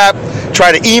Spreaker app,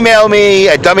 try to email me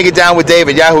at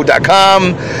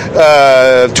dumbingitdownwithdave@yahoo.com.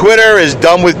 Twitter is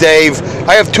dumbwithdave.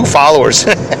 I have 2 followers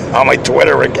on my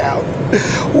Twitter account.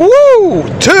 Woo!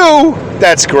 2?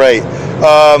 That's great.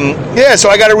 So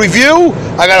I got a review.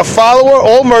 I got a follower,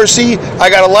 all mercy. I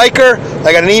got a liker.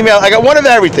 I got an email. I got one of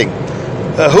everything.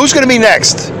 Who's going to be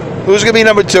next? Who's going to be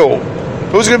number 2?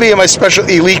 Who's going to be in my special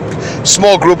elite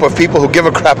small group of people who give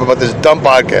a crap about this dumb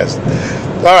podcast?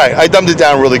 All right, I dumbed it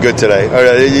down really good today. All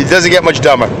right, it doesn't get much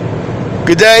dumber.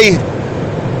 Good day.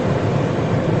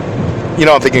 You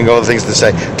know I'm thinking of other things to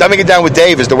say. Dumbing It Down with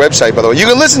Dave is the website, by the way. You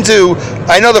can listen to,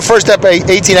 I know the first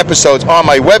 18 episodes on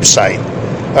my website.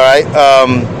 All right?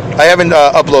 I haven't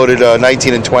uploaded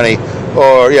 19 and 20.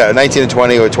 19 and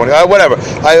 20 or 20, whatever.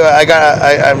 I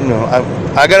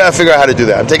got to figure out how to do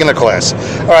that. I'm taking the class.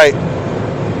 All right.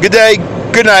 Good day.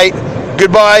 Good night.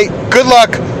 Goodbye. Good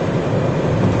luck.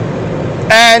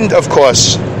 And, of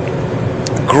course,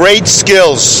 great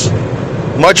skills.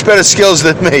 Much better skills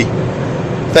than me.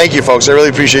 Thank you, folks. I really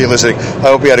appreciate you listening. I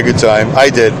hope you had a good time. I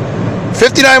did.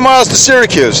 59 miles to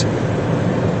Syracuse. You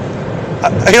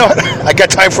know what? I got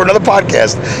time for another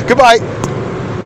podcast. Goodbye.